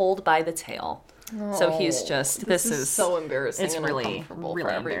but to hold by the tail. Oh, so he's just, this is so embarrassing. It's and really, uncomfortable really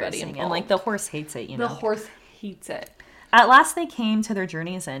for everybody embarrassing. involved. And the horse hates it, The horse hates it. At last they came to their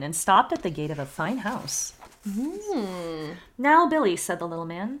journey's end and stopped at the gate of a fine house. Now, Billy, said the little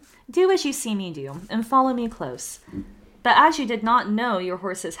man, do as you see me do and follow me close. But as you did not know your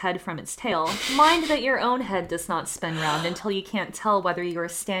horse's head from its tail, mind that your own head does not spin round until you can't tell whether you are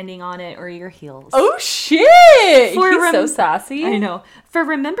standing on it or your heels. Oh, shit! He's so sassy. I know. For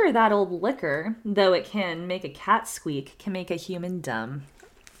remember that old liquor, though it can make a cat squeak, can make a human dumb.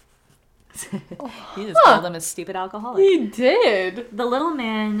 He just called him a stupid alcoholic. He did. The little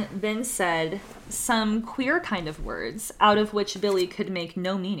man then said, some queer kind of words, out of which Billy could make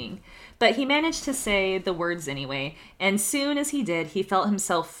no meaning. But he managed to say the words anyway, and soon as he did, he felt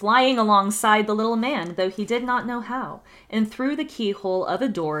himself flying alongside the little man, though he did not know how, and through the keyhole of a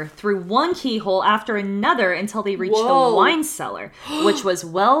door, through one keyhole after another, until they reached the wine cellar, which was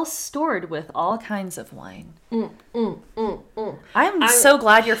well stored with all kinds of wine. I'm so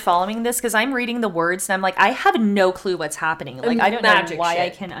glad you're following this, because I'm reading the words, and I'm like, I have no clue what's happening. Like, I don't know why I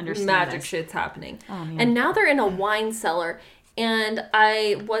can understand magic this. shit's happening. Oh, man. And now they're in a wine cellar. And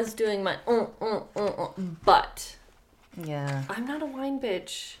I was doing my but yeah, I'm not a wine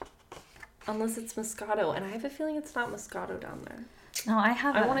bitch unless it's Moscato, and I have a feeling it's not Moscato down there. No,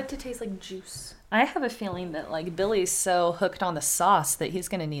 I want it to taste like juice. I have a feeling that like Billy's so hooked on the sauce that he's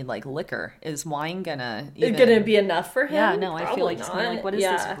gonna need like liquor. Is wine gonna be enough for him? Yeah, no, I feel like not. It's gonna, like, what is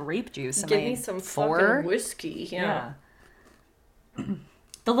this grape juice? Give me some fucking whiskey. Yeah.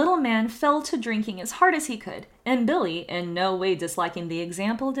 The little man fell to drinking as hard as he could, and Billy, in no way disliking the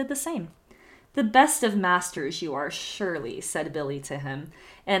example, did the same. "The best of masters you are, surely," said Billy to him,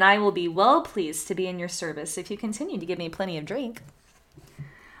 "and I will be well pleased to be in your service if you continue to give me plenty of drink."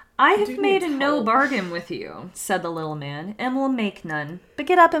 "I have made no bargain with you," said the little man, "and will make none. But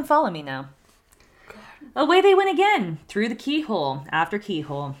get up and follow me now." God. Away they went again, through the keyhole after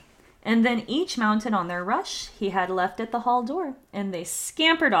keyhole. And then each mounted on their rush he had left at the hall door, and they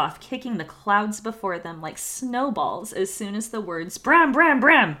scampered off, kicking the clouds before them like snowballs as soon as the words "Bram, Bram,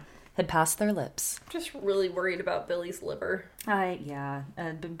 Bram" had passed their lips. I'm just really worried about Billy's liver.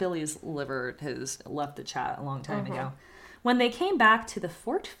 Billy's liver has left the chat a long time ago. When they came back to the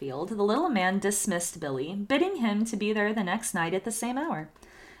fort field, the little man dismissed Billy, bidding him to be there the next night at the same hour.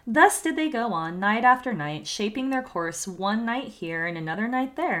 Thus did they go on, night after night, shaping their course one night here and another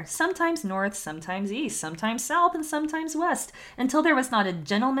night there, sometimes north, sometimes east, sometimes south, and sometimes west, until there was not a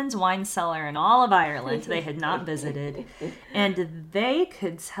gentleman's wine cellar in all of Ireland they had not visited, and they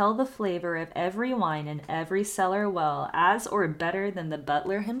could tell the flavor of every wine in every cellar well, as or better than the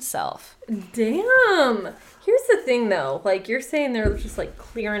butler himself. Damn! Here's the thing, though. Like, you're saying they're just, like,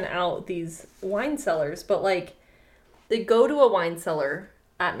 clearing out these wine cellars, but, like, they go to a wine cellar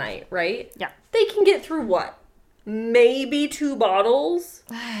at night, right? Yeah. They can get through what? Maybe 2 bottles?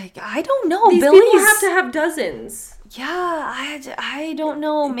 I don't know. These people have to have dozens. Yeah, I don't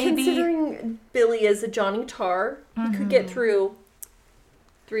know. Maybe considering Billy is a Johnny Tar, he could get through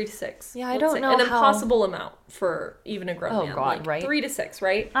 3 to 6. Yeah, I don't know an impossible amount for even a grown man. Oh God, like, right? 3 to 6,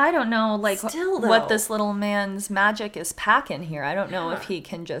 right? I don't know, like, Still, though, what this little man's magic is packing here. I don't know if he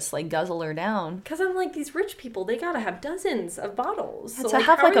can just like guzzle her down. Because I'm like, these rich people, they gotta have dozens of bottles. Yeah, so, to like,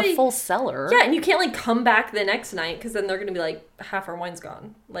 have like a full cellar. Yeah, and you can't like come back the next night because then they're gonna be like, half our wine's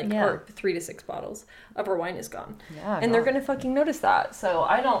gone. Like, or 3 to 6 bottles of our wine is gone. Yeah, and they're gonna fucking notice that. So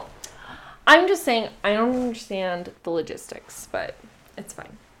I'm just saying, I don't understand the logistics, but it's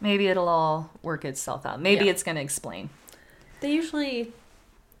fine. Maybe it'll all work itself out. Maybe it's going to explain. They usually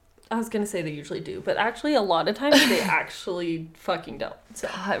do, but actually a lot of times they actually fucking don't. So.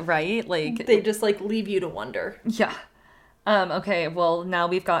 Right? Like, they just like leave you to wonder. Yeah. Okay, well, now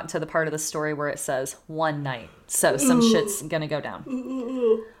we've gotten to the part of the story where it says one night. So some shit's going to go down.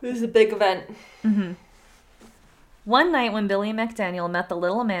 This is a big event. Mm-hmm. One night when Billy McDaniel met the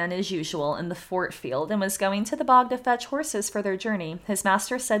little man as usual in the fort field and was going to the bog to fetch horses for their journey, his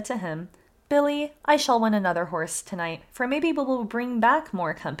master said to him, "Billy, I shall win another horse tonight, for maybe we will bring back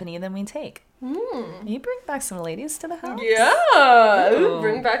more company than we take." You bring back some ladies to the house? Yeah! Ooh,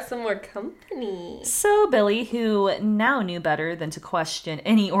 bring back some more company. So Billy, who now knew better than to question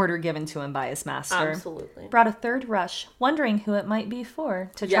any order given to him by his master, absolutely, brought a third rush, wondering who it might be for,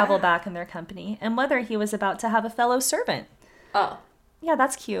 to travel back in their company, and whether he was about to have a fellow servant. Oh. Yeah,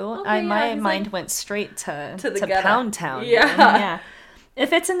 that's cute. Okay, my mind went straight to Pound Town. Yeah.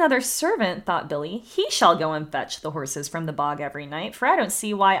 If it's another servant, thought Billy, he shall go and fetch the horses from the bog every night, for I don't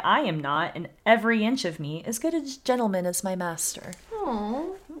see why I am not, and every inch of me, as good a gentleman as my master.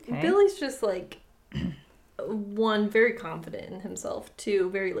 Aww. Okay. Billy's just like, 1, very confident in himself, 2,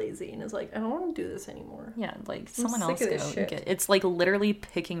 very lazy, and is like, I don't want to do this anymore. Yeah, like, someone else go get it. It's like literally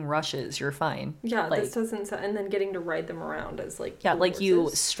picking rushes. You're fine. Yeah, like, this doesn't, and then getting to ride them around as like, yeah, like horses. You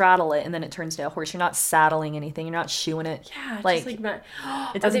straddle it and then it turns to a horse. You're not saddling anything. You're not shoeing it. Yeah, like, just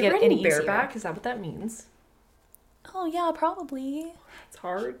it doesn't get any easier. Bareback? Is that what that means? Oh yeah, probably. It's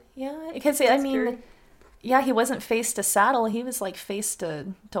hard. Yeah, because I mean. Scary. Yeah, he wasn't face to saddle. He was like face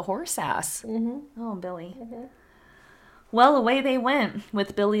to horse ass. Mm-hmm. Oh, Billy. Mm-hmm. Well, away they went,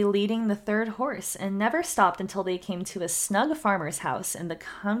 with Billy leading the third horse, and never stopped until they came to a snug farmer's house in the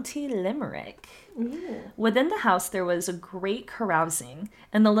county Limerick. Ooh. Within the house there was a great carousing,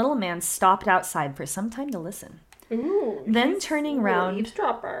 and the little man stopped outside for some time to listen. Ooh, then turning round...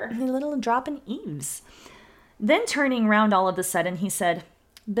 eavesdropper. A little dropping eaves. Then turning round all of a sudden, he said,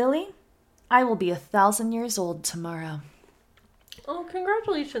 Billy, I will be 1,000 years old tomorrow. Oh,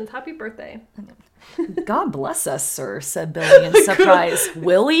 congratulations. Happy birthday. God bless us, sir, said Billy in surprise.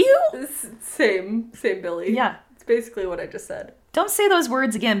 Will you? Same, Billy. Yeah. It's basically what I just said. Don't say those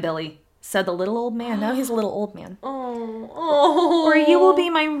words again, Billy, said the little old man. Now he's a little old man. Oh. Or you will be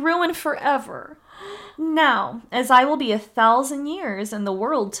my ruin forever. Now, as I will be 1,000 years in the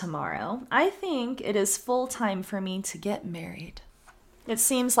world tomorrow, I think it is full time for me to get married. It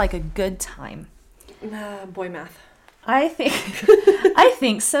seems like a good time. Boy math. I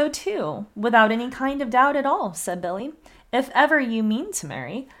think so too, without any kind of doubt at all, said Billy, if ever you mean to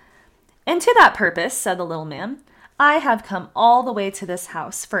marry. And to that purpose, said the little man, I have come all the way to this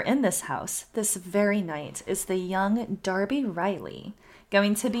house, for in this house, this very night, is the young Darby Riley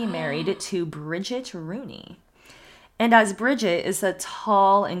going to be married to Bridget Rooney. And as Bridget is a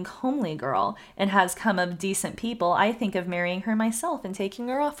tall and comely girl and has come of decent people, I think of marrying her myself and taking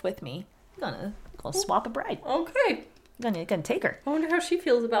her off with me. I'm gonna swap a bride. Okay. Gonna take her. I wonder how she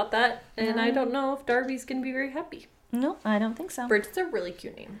feels about that. And I don't know if Darby's gonna be very happy. No, I don't think so. Bridget's a really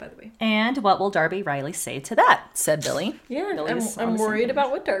cute name, by the way. And what will Darby Riley say to that? Said Billy. Yeah, I'm worried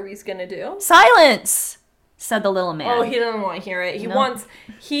about what Darby's gonna do. Silence! Said the little man. Oh, he doesn't want to hear it. He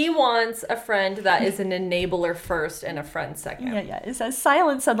wants a friend that is an enabler first and a friend second. Yeah. It says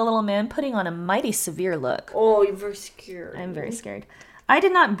silence, said the little man, putting on a mighty severe look. Oh, you're very scared. I'm very scared. I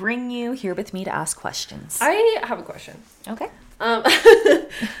did not bring you here with me to ask questions. I have a question. Okay.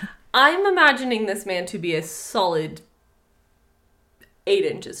 I'm imagining this man to be a solid 8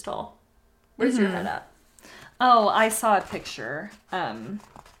 inches tall. Where's your head at? Oh, I saw a picture. Because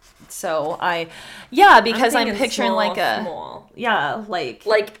I'm picturing small, like a small. Yeah, like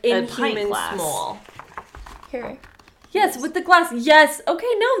inhuman small. Here. Yes, with the glass. Yes.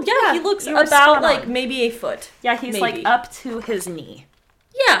 Okay, no. Yeah, he looks about like maybe a foot. Yeah, he's like up to his knee.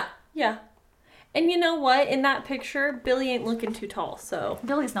 Yeah. And you know what? In that picture, Billy ain't looking too tall, so...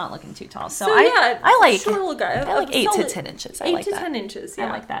 Billy's not looking too tall, so I like... Short little guy. I like 8 to 10 inches. I like that. 8 to 10 inches, yeah. I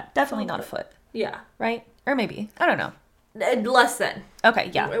like that. Definitely not a foot. Yeah. Right? Or maybe. I don't know. Less than.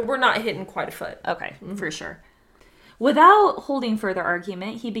 Okay, yeah. We're not hitting quite a foot. Okay, for sure. Without holding further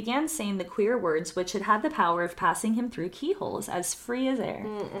argument, he began saying the queer words which had had the power of passing him through keyholes as free as air,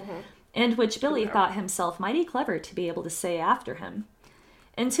 and which Billy thought himself mighty clever to be able to say after him.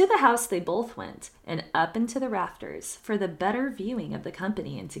 Into the house they both went, and up into the rafters, for the better viewing of the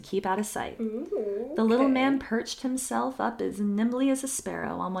company and to keep out of sight. Ooh, okay. The little man perched himself up as nimbly as a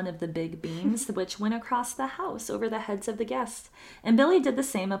sparrow on one of the big beams which went across the house over the heads of the guests, and Billy did the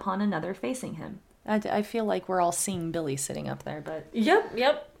same upon another facing him. I feel like we're all seeing Billy sitting up there, but... Yep.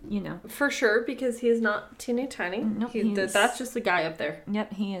 You know. For sure, because he is not teeny tiny. Nope, that's just the guy up there.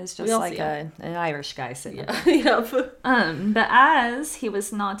 Yep, he is just like an Irish guy sitting up there. Yep. But as he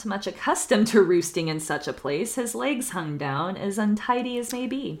was not much accustomed to roosting in such a place, his legs hung down, as untidy as may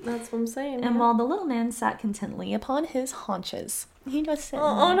be. That's what I'm saying. And while the little man sat contently upon his haunches, he just sat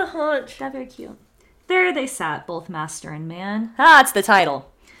on a haunch. That's very cute. There they sat, both master and man. That's the title.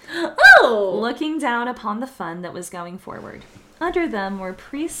 Oh! Looking down upon the fun that was going forward. Under them were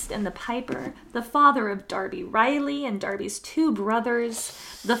priest and the piper, the father of Darby Riley and Darby's 2 brothers,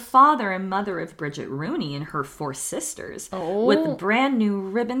 the father and mother of Bridget Rooney and her 4 sisters, with brand new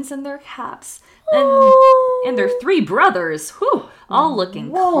ribbons in their caps, and their 3 brothers, all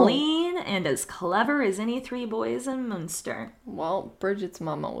looking clean and as clever as any 3 boys in Munster. Well, Bridget's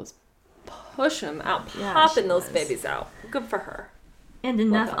mama was pushing them out, popping those babies out. Good for her. And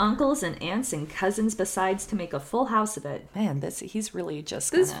enough uncles and aunts and cousins besides to make a full house of it. Man, he's really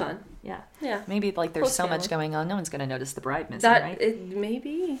just This is fun. Yeah. Maybe like there's so much going on, no one's going to notice the bride missing, right?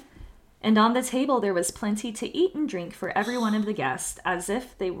 Maybe. And on the table there was plenty to eat and drink for every one of the guests, as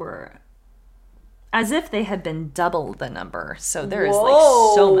if they had been double the number. So there is like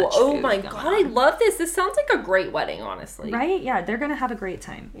so much food. Oh my God, I love this. This sounds like a great wedding, honestly. Right? Yeah, they're going to have a great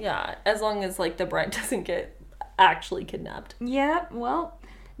time. Yeah, as long as like the bride doesn't get actually kidnapped. Yeah, well,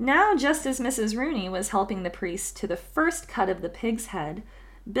 now just as Mrs. Rooney was helping the priest to the first cut of the pig's head,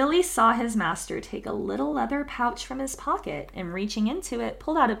 Billy saw his master take a little leather pouch from his pocket and reaching into it,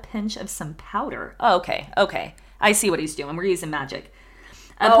 pulled out a pinch of some powder. Oh, okay. I see what he's doing. We're using magic.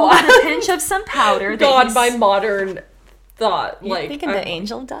 Pulled out a pinch of some powder. God, my modern thought. You're thinking the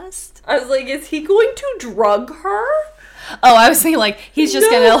angel dust? I was like, is he going to drug her? Oh, I was thinking like he's just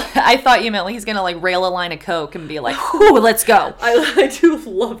gonna. I thought you meant like he's gonna like rail a line of coke and be like, "Ooh, let's go." I do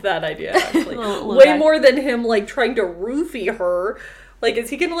love that idea actually. Way more than him like trying to roofie her. Like,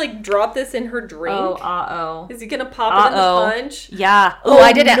 is he gonna like drop this in her drink? Oh. Is he gonna pop it in the punch? Yeah. Oh,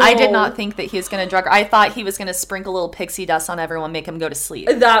 I didn't. No. I did not think that he was gonna drug her. I thought he was gonna sprinkle a little pixie dust on everyone, make him go to sleep.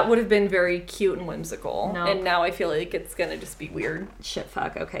 That would have been very cute and whimsical. No. And now I feel like it's gonna just be weird. Shit,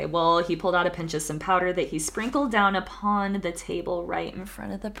 fuck. Okay. Well, he pulled out a pinch of some powder that he sprinkled down upon the table right in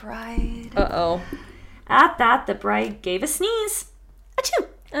front of the bride. Uh-oh. At that, the bride gave a sneeze. Achoo!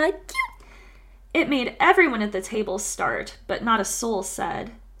 Achoo! It made everyone at the table start, but not a soul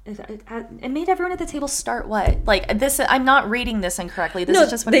said. It made everyone at the table start what? Like this? I'm not reading this incorrectly. This is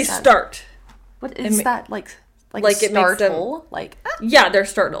just what they it said. Start. What is that like it makes startle? Like yeah, they're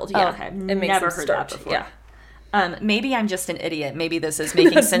startled. Yeah, okay. It makes Never them heard start. that before. Yeah. Maybe I'm just an idiot. Maybe this is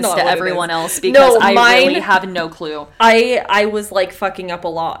making sense to everyone else No, because I really have no clue. I was like fucking up a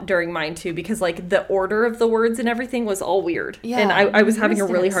lot during mine too because like the order of the words and everything was all weird. Yeah, and I was having a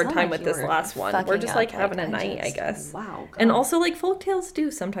really hard time with this last one. We're just like having a night, I guess. Wow. God. And also like folktales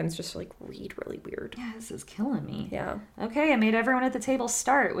do sometimes just like read really weird. Yeah, this is killing me. Yeah. Okay, I made everyone at the table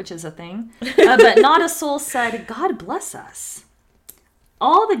start, which is a thing. But not a soul said, "God bless us."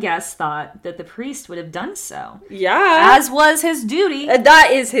 All the guests thought that the priest would have done so. Yeah. As was his duty. That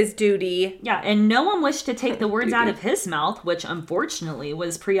is his duty. Yeah, and no one wished to take the words out of his mouth, which unfortunately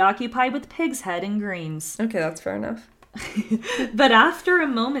was preoccupied with pig's head and greens. Okay, that's fair enough. But after a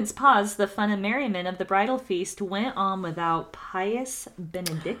moment's pause, the fun and merriment of the bridal feast went on without pious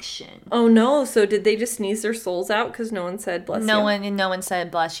benediction. Oh no, so did they just sneeze their souls out because no one said bless you? No one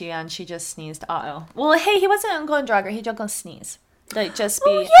said bless you, and she just sneezed. Uh-oh. Well, hey, he wasn't going to drug her, he just going to sneeze. Like, just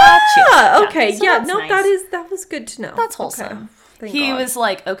be okay, so yeah, that's no, nice. that was good to know. That's wholesome. Okay. He was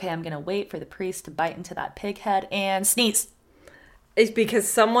like, okay, I'm going to wait for the priest to bite into that pig head and sneeze. It's because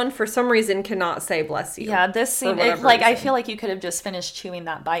someone, for some reason, cannot say bless you. Yeah, this seemed like I feel like you could have just finished chewing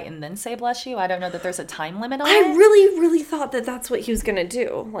that bite and then say bless you. I don't know that there's a time limit on it. I really thought that that's what he was gonna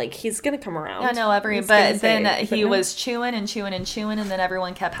do. Like he's gonna come around. I know but then he was chewing and chewing and chewing, and then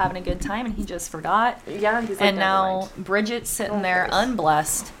everyone kept having a good time, and he just forgot. Yeah, he's like, and now Bridget's sitting there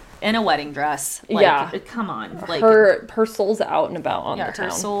unblessed in a wedding dress. Like, yeah, come on, like her soul's out and about on the town.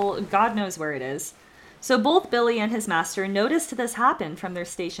 Her soul, God knows where it is. So both Billy and his master noticed this happen from their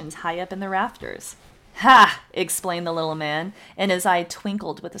stations high up in the rafters. "Ha!" explained the little man, and his eye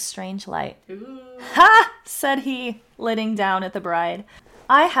twinkled with a strange light. "Ooh. Ha!" said he, looking down at the bride.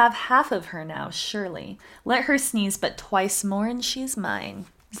 "I have half of her now, surely. Let her sneeze but twice more and she's mine."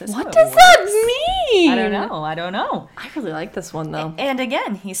 What does that mean? I don't know. I really like this one, though. And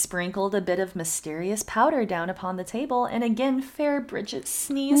again, he sprinkled a bit of mysterious powder down upon the table, and again, fair Bridget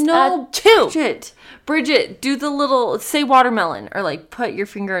sneezed. No, Bridget, do the little, say watermelon, or like put your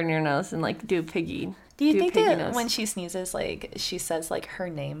finger in your nose and like do piggy. Do you think that when she sneezes, like she says like her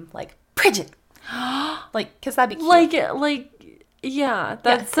name, like Bridget, like because that'd be cute. Yeah,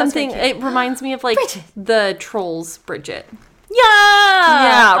 that's something. It reminds me of like Bridget. The Trolls, Bridget.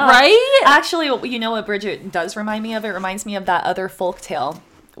 Yeah, right? Actually, you know what Bridget does remind me of? It reminds me of that other folktale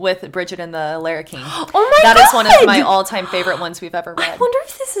with Bridget and the Larrikin. Oh my God! That is one of my all-time favorite ones we've ever read. I wonder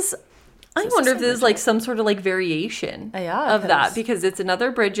if this is like some sort of like variation of that, because it's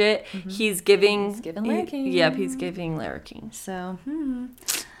another Bridget. Mm-hmm. He's giving Larrikin. Yep, he's giving Larrikin. So,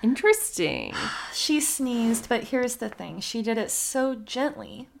 interesting. She sneezed, but here's the thing. She did it so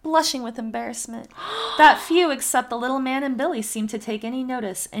gently, blushing with embarrassment, that few except the little man and Billy seemed to take any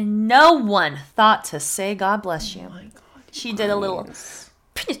notice, and no one thought to say God bless you. Oh my God, she did a little...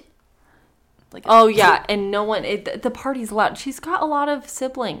 and no one... the party's loud. She's got a lot of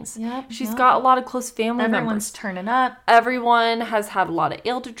siblings. Yep, She's got a lot of close family members. Everyone's turning up. Everyone has had a lot of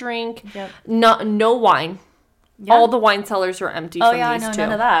ale to drink. Yep. No wine. Yep. All the wine cellars are empty from these two.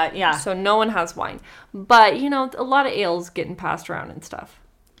 None of that, yeah. So no one has wine. But, a lot of ale's getting passed around and stuff.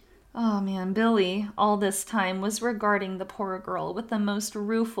 Oh, man, Billy, all this time, was regarding the poor girl with the most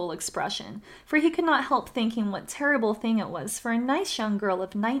rueful expression, for he could not help thinking what terrible thing it was for a nice young girl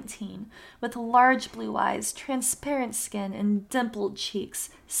of 19, with large blue eyes, transparent skin, and dimpled cheeks,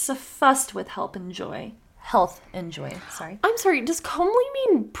 suffused with health and joy. I'm sorry, does comely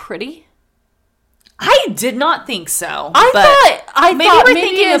mean pretty? I did not think so. I thought maybe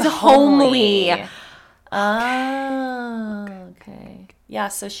thinking of homely. Oh, okay. Yeah,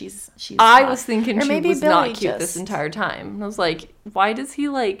 so she's I hot. Was thinking or she maybe was Billy not cute this entire time. And I was like, why does he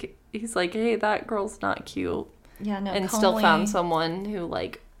like... He's like, hey, that girl's not cute. Yeah, no, and still found someone who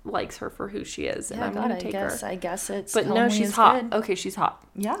like likes her for who she is, and Yeah, I'm God, gonna take her. I guess it's. But no, homely she's is hot. good. Okay, she's hot.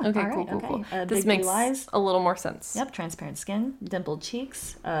 Yeah. Okay, all right, cool. okay. This Big makes blue eyes. a little more sense. Yep, transparent skin, dimpled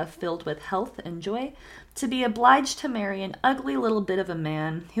cheeks, filled with health and joy. To be obliged to marry an ugly little bit of a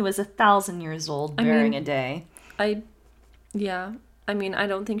man who is 1,000 years old, bearing a day. I mean, I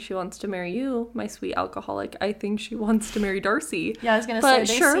don't think she wants to marry you, my sweet alcoholic. I think she wants to marry Darcy. Yeah, I was gonna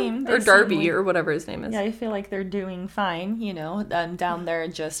say or Darby or whatever his name is. Yeah, I feel like they're doing fine, down there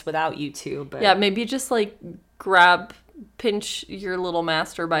just without you two. But yeah, maybe just like pinch your little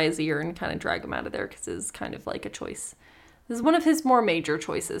master by his ear and kind of drag him out of there, because it's kind of like a choice. This is one of his more major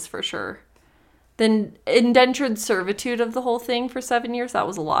choices for sure. The indentured servitude of the whole thing for 7 years, that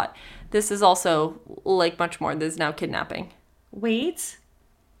was a lot. This is also like much more. This is now kidnapping. Wait.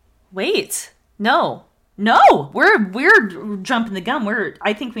 No, we're jumping the gun.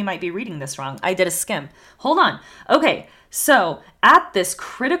 I think we might be reading this wrong. I did a skim. Hold on. Okay, so at this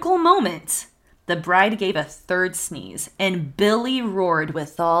critical moment, the bride gave a third sneeze, and Billy roared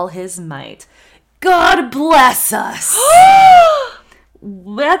with all his might, "God bless us!"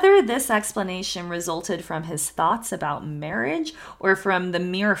 Whether this explanation resulted from his thoughts about marriage or from the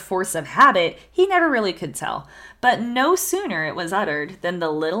mere force of habit, he never really could tell. But no sooner it was uttered than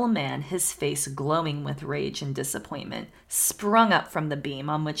the little man, his face glowing with rage and disappointment, sprung up from the beam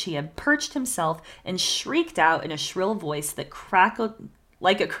on which he had perched himself and shrieked out in a shrill voice that crackled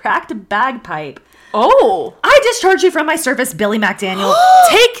like a cracked bagpipe. "Oh! I discharge you from my service, Billy McDaniel.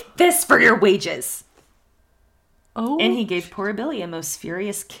 Take this for your wages." Oh. And he gave poor Billy a most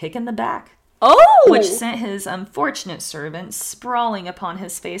furious kick in the back. Oh! Which sent his unfortunate servant sprawling upon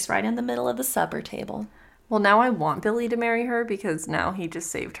his face right in the middle of the supper table. Well, now I want Billy to marry her, because now he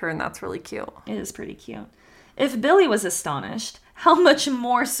just saved her, and that's really cute. It is pretty cute. If Billy was astonished, how much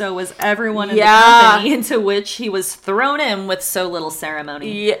more so was everyone in the company into which he was thrown in with so little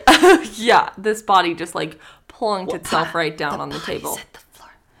ceremony. Yeah, yeah. This body just like plunked itself right down on the table. Hit the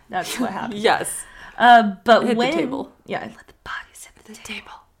floor. That's what happened. Yes. But hit when the table. Yeah, I let the bodies hit the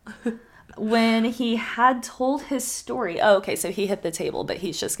table. When he had told his story. Oh, okay, so he hit the table, but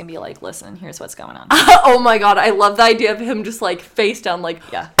he's just gonna be like, "Listen, here's what's going on." Oh my god, I love the idea of him just like face down, like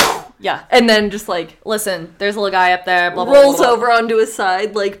yeah, and then just like, "Listen, there's a little guy up there." Blah, blah, rolls blah, blah, blah. over onto his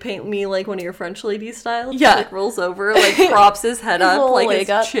side, like paint me like one of your French ladies style. Yeah. Like rolls over, like props his head up, little like leg his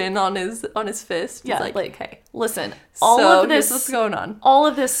up. chin on his fist. Yeah, He's like, okay. Listen, All of this is what's going on. All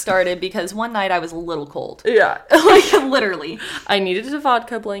of this started because one night I was a little cold. Yeah. Like, literally. I needed a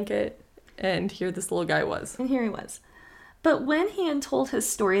vodka blanket, and here this little guy was. And here he was. But when he had told his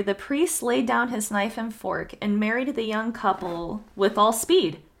story, the priest laid down his knife and fork and married the young couple with all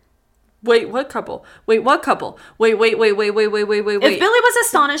speed. Wait, what couple? Wait, what couple? Wait. If Billy was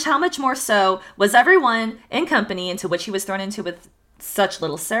astonished, how much more so was everyone in company into which he was thrown into with such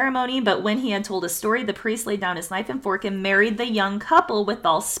little ceremony. But when he had told his story, the priest laid down his knife and fork and married the young couple with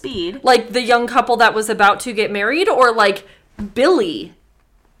all speed. Like the young couple that was about to get married, or like Billy?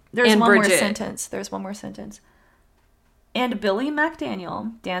 There's and one Bridget. more sentence. There's one more sentence. And Billy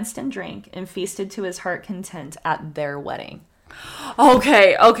McDaniel danced and drank and feasted to his heart content at their wedding.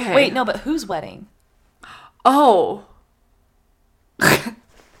 Okay. Wait, no, but whose wedding? Oh.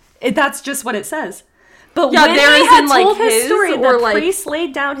 That's just what it says. But yeah, when there he is had in, like, told his his, story, or, the like... priest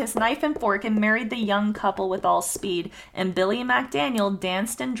laid down his knife and fork and married the young couple with all speed. And Billy McDaniel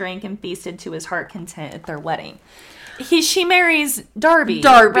danced and drank and feasted to his heart content at their wedding. She marries Darby,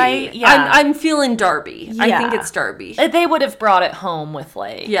 right? Yeah, I'm feeling Darby. Yeah. I think it's Darby. They would have brought it home with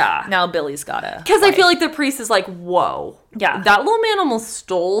like, yeah. Now Billy's gotta, because I feel like the priest is like, whoa, yeah, that little man almost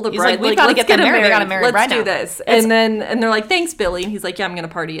stole the bride. Like, we've got to get them married. We got to marry Let's right do now. this, and they're like, thanks, Billy, and he's like, yeah, I'm gonna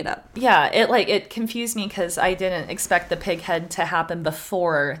party it up. Yeah, it confused me because I didn't expect the pig head to happen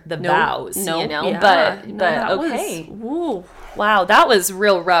before the vows. No, you know, yeah. but okay. Woo. Wow, that was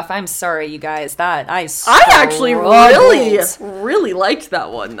real rough. I'm sorry, you guys. I actually really liked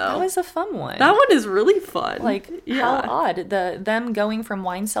that one, though. That was a fun one. That one is really fun. Like, how odd. Them going from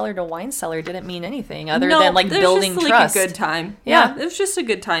wine cellar to wine cellar didn't mean anything other than, like, building just, trust. Like, a good time. Yeah. It was just a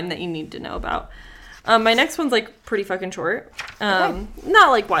good time that you need to know about. My next one's, like, pretty fucking short. Okay.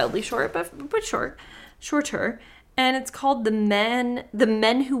 Not, like, wildly short, but short. Shorter. And it's called The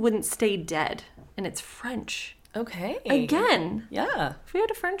Men Who Wouldn't Stay Dead. And it's French. Okay. Again. Yeah. Have we had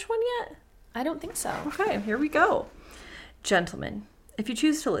a French one yet? I don't think so. Okay, here we go. Gentlemen, if you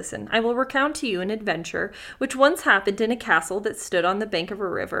choose to listen, I will recount to you an adventure which once happened in a castle that stood on the bank of a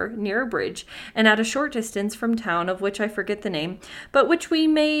river, near a bridge, and at a short distance from town, of which I forget the name, but which we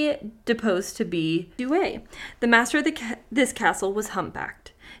may depose to be Douai. The master of this castle was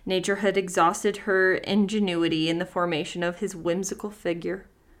humpbacked. Nature had exhausted her ingenuity in the formation of his whimsical figure.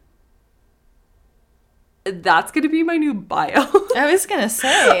 That's going to be my new bio. I was going to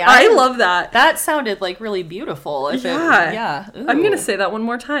say. I love that. That sounded like really beautiful. Yeah. I'm going to say that one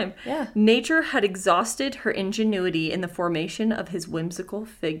more time. Yeah. Nature had exhausted her ingenuity in the formation of his whimsical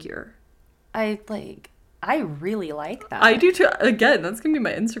figure. I really like that. I do too. Again, that's going to be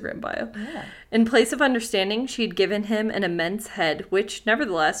my Instagram bio. Yeah. In place of understanding, she had given him an immense head, which,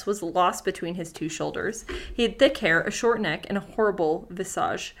 nevertheless, was lost between his two shoulders. He had thick hair, a short neck, and a horrible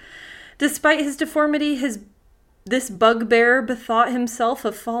visage. Despite his deformity, this bugbear bethought himself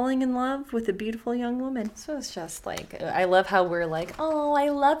of falling in love with a beautiful young woman. So it's just like, I love how we're like, oh, I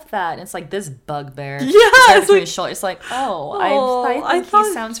love that. And it's like this bugbear. Yeah. It's like, I think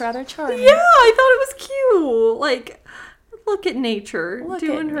he sounds rather charming. Yeah, I thought it was cute. Like, look at nature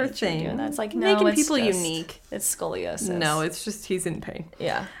doing her thing. That's like, making people unique. It's scoliosis. No, it's just he's in pain.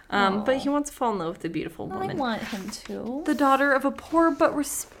 Yeah. But he wants to fall in love with a beautiful woman. I want him to. The daughter of a poor but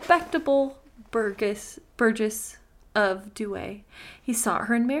respectable burgess of Douai. He sought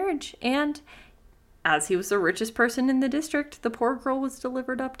her in marriage, and as he was the richest person in the district, the poor girl was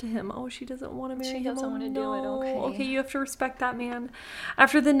delivered up to him. Oh, she doesn't want to marry him. She doesn't want to do it. Okay, you have to respect that man.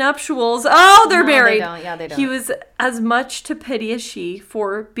 After the nuptials, they're married. They don't. Yeah, they don't. He was as much to pity as she,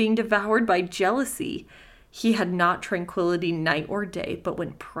 for being devoured by jealousy. He had not tranquility night or day, but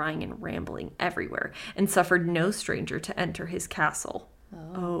went prying and rambling everywhere, and suffered no stranger to enter his castle.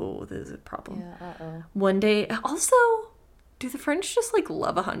 Oh, there's a problem. Yeah, uh-oh. One day, also, do the French just, like,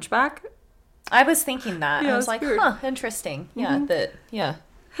 love a hunchback? I was thinking that. Yeah, I was like, weird. Interesting. Yeah, yeah.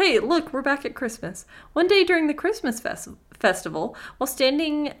 Hey, look, we're back at Christmas. One day during the Christmas festival, while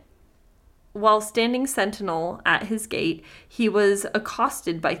standing sentinel at his gate, he was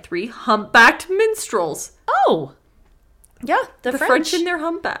accosted by 3 humpbacked minstrels. Oh! Yeah, the French and their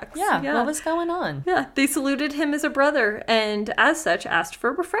humpbacks. Yeah, what was going on? Yeah, they saluted him as a brother, and as such asked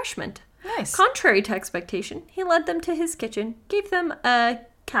for refreshment. Nice. Contrary to expectation, he led them to his kitchen, gave them a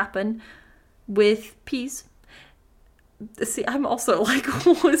capon with peas. See, I'm also like,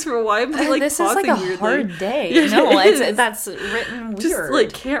 why am I like this pausing is like a weirdly? hard day. Yeah, no, that's written weird. Just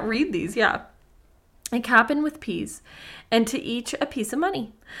like can't read these. Yeah. A capon with peas, and to each a piece of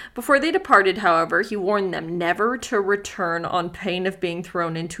money. Before they departed, however, he warned them never to return on pain of being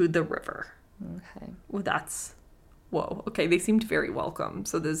thrown into the river. Okay. Well, whoa. Okay, they seemed very welcome,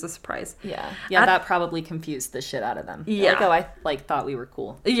 so there's a surprise. Yeah, that probably confused the shit out of them. Yeah. I thought we were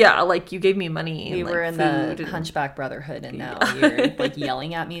cool. Yeah, like you gave me money. We were in the Hunchback Brotherhood, and now you're like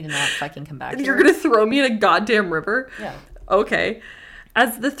yelling at me to not fucking come back. You're gonna throw me in a goddamn river? Yeah. Okay.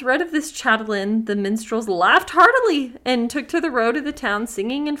 As the thread of this chatelaine, the minstrels laughed heartily and took to the road of the town,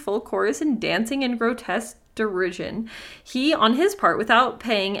 singing in full chorus and dancing in grotesque derision. He, on his part, without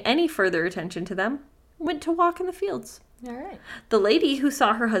paying any further attention to them, went to walk in the fields. All right. The lady, who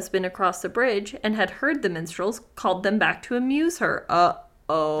saw her husband across the bridge and had heard the minstrels, called them back to amuse her.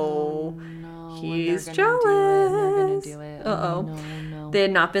 Oh no. He's They're jealous. gonna do it. Uh-oh. No. They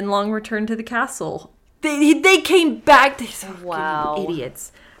had not been long returned to the castle. They came back. These wow.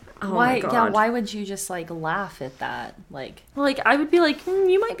 idiots. Oh why? my God. Yeah. Why would you just like laugh at that? Like I would be like,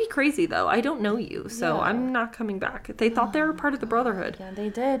 you might be crazy though. I don't know you, so Yeah. I'm not coming back. They thought they were part of the Brotherhood. yeah, they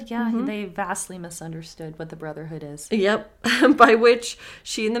did. Yeah, they vastly misunderstood what the Brotherhood is. Yep. By which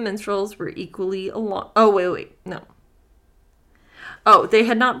she and the minstrels were equally along. Oh wait, no. Oh, they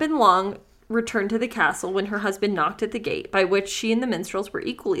had not been long returned to the castle when her husband knocked at the gate, by which she and the minstrels were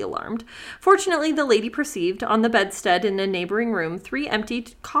equally alarmed. Fortunately, the lady perceived on the bedstead in a neighboring room 3 empty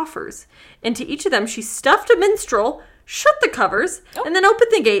coffers. Into each of them she stuffed a minstrel, shut the covers, and then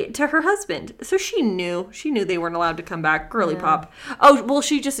opened the gate to her husband. So she knew they weren't allowed to come back. Girly pop. Oh, well,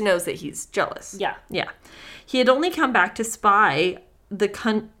 she just knows that he's jealous. Yeah. He had only come back to spy the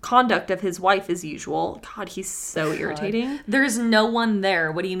conduct of his wife as usual. God, he's so irritating. There's no one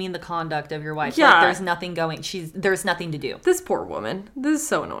there. What do you mean the conduct of your wife? Yeah. Like, there's nothing going. There's nothing to do. This poor woman. This is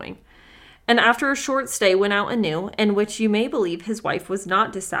so annoying. And after a short stay went out anew, in which you may believe his wife was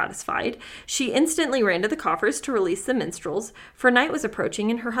not dissatisfied, she instantly ran to the coffers to release the minstrels, for night was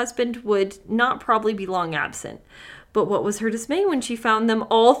approaching and her husband would not probably be long absent. But what was her dismay when she found them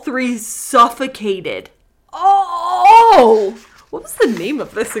all 3 suffocated. Oh! What was the name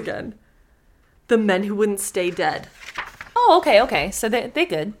of this again? The Men Who Wouldn't Stay Dead. Oh, okay. So they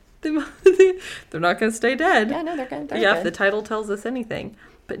good. They're not going to stay dead. Yeah, no, they're good. If the title tells us anything.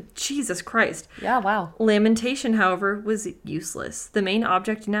 But Jesus Christ. Yeah, wow. Lamentation, however, was useless. The main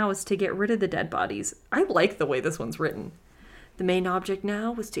object now was to get rid of the dead bodies. I like the way this one's written. The main object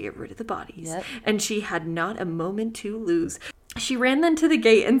now was to get rid of the bodies. Yep. And she had not a moment to lose. She ran then to the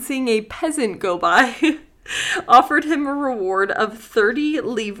gate and seeing a peasant go by... offered him a reward of 30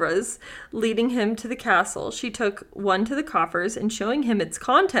 livres, leading him to the castle. She took one to the coffers and, showing him its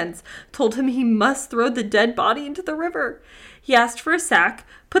contents, told him he must throw the dead body into the river. He asked for a sack,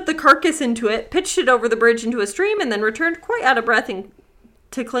 put the carcass into it, pitched it over the bridge into a stream, and then returned quite out of breath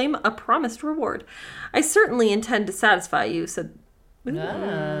to claim a promised reward. I certainly intend to satisfy you, said...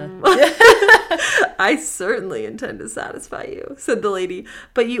 I certainly intend to satisfy you, said the lady,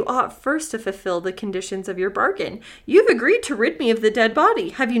 but you ought first to fulfill the conditions of your bargain. You've agreed to rid me of the dead body,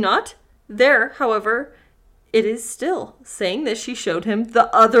 have you not? There, however, it is still. Saying this, she showed him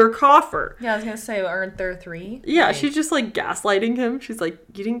the other coffer. Yeah, I was going to say, aren't there 3? Yeah, like, she's just like gaslighting him. She's like,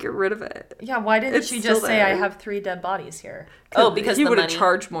 you didn't get rid of it. Yeah, why didn't she just say, I have 3 dead bodies here? Oh, because he would have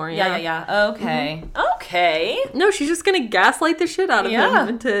charged more. Yeah. Okay. Mm-hmm. Okay. No, she's just going to gaslight the shit out of him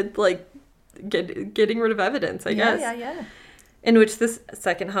into, like, getting rid of evidence, I guess. Yeah. In which this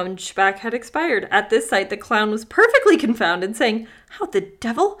second hunchback had expired. At this sight, the clown was perfectly confounded, saying, how the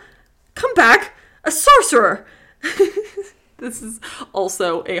devil? Come back! A sorcerer! This is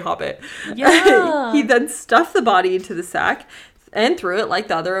also a hobbit. Yeah. He then stuffed the body into the sack and threw it like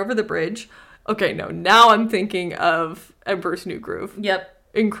the other over the bridge. Okay, no, now I'm thinking of Emperor's New Groove. Yep.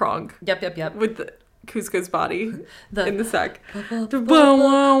 In Kronk. Yep. With the Kuzco's body in the sack.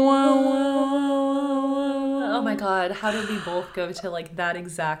 Oh my god, how did we both go to like that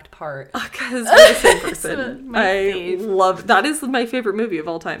exact part? Because we're the same person. I love that. Is my favorite movie of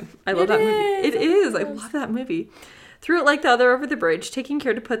all time. I love that movie. It is. I love that movie. Threw it like the other over the bridge, taking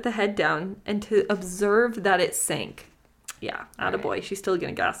care to put the head down and to observe that it sank. Yeah, attaboy. She's still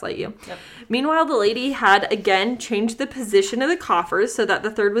going to gaslight you. Yep. Meanwhile, the lady had again changed the position of the coffers so that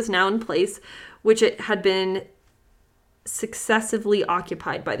the third was now in place, which it had been successively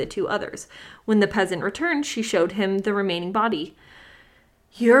occupied by the 2 others. When the peasant returned, she showed him the remaining body.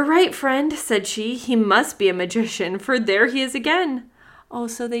 You're right, friend, said she. He must be a magician, for there he is again. Oh,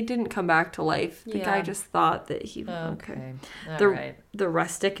 so they didn't come back to life. The guy just thought that he... Okay. The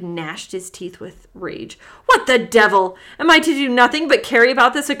rustic gnashed his teeth with rage. What the devil? Am I to do nothing but carry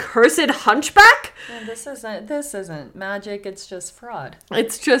about this accursed hunchback? Well, this isn't magic. It's just fraud.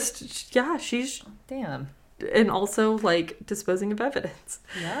 It's just... Yeah, she's... Damn. And also, like, disposing of evidence.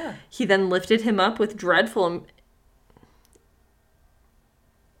 Yeah. He then lifted him up with dreadful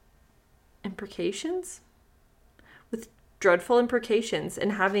imprecations? With dreadful imprecations,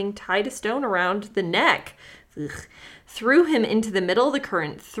 and having tied a stone around the neck, threw him into the middle of the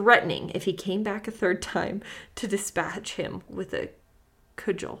current, threatening, if he came back a third time, to dispatch him with a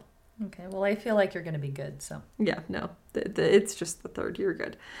cudgel. Okay, well, I feel like you're going to be good, so. Yeah, no. It's just the third. You're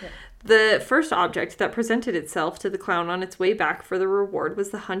good. Yeah. The first object that presented itself to the clown on its way back for the reward was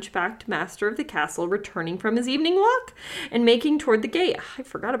the hunchbacked master of the castle returning from his evening walk and making toward the gate. I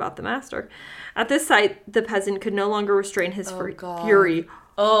forgot about the master. At this sight, the peasant could no longer restrain his fury.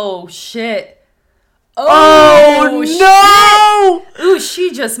 Oh, shit. Oh, no! Shit. Ooh,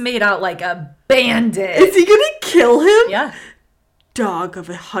 she just made out like a bandit. Is he gonna kill him? Yeah. Dog of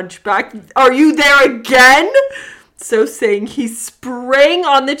a hunchback, are you there again? So saying, he sprang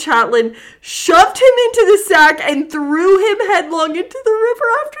on the chatelain, shoved him into the sack, and threw him headlong into the river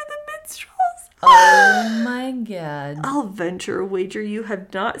after the minstrels. Oh my god. I'll venture a wager you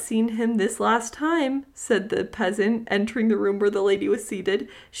have not seen him this last time, said the peasant, entering the room where the lady was seated.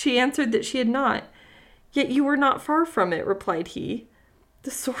 She answered that she had not. Yet you were not far from it, replied he.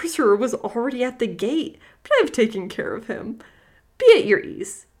 The sorcerer was already at the gate, but I have taken care of him. Be at your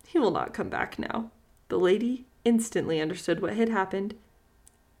ease. He will not come back now. The lady instantly understood what had happened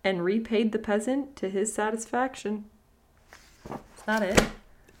and repaid the peasant to his satisfaction. Is that it?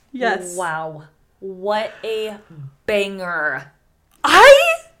 Yes. Wow. What a banger.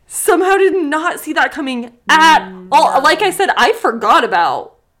 I somehow did not see that coming at all. Like I said, I forgot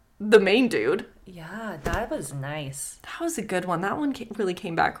about the main dude. Yeah, that was nice. That was a good one. That one really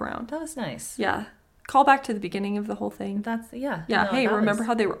came back around. That was nice. Yeah. Call back to the beginning of the whole thing. Yeah. Yeah. No, hey, remember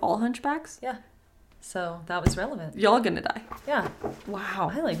how they were all hunchbacks? Yeah. So that was relevant. Y'all gonna die. Yeah.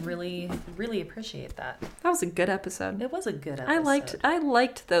 Wow. I really, really appreciate that. That was a good episode. It was a good episode. I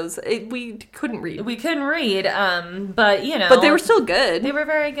liked those. We couldn't read. We couldn't read, but you know. But they were still good. They were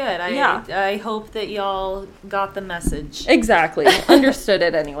very good. I hope that y'all got the message. Exactly. Understood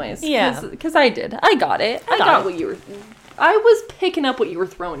it anyways. Yeah. Because I did. I got it. I got what you were... I was picking up what you were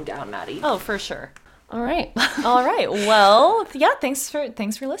throwing down, Maddie. Oh, for sure. All right. All right. Well, yeah, thanks for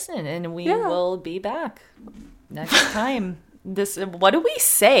listening, and we will be back next time. What do we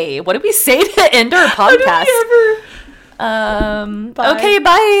say? What do we say to end our podcast? Bye. Okay,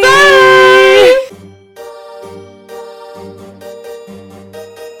 bye. Bye.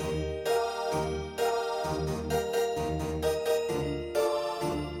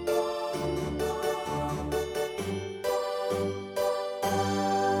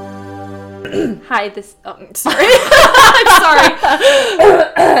 Hi, this... Oh, Sorry. I'm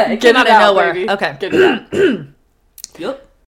sorry. Get it out of nowhere. Baby. Okay. Get it out. Yep.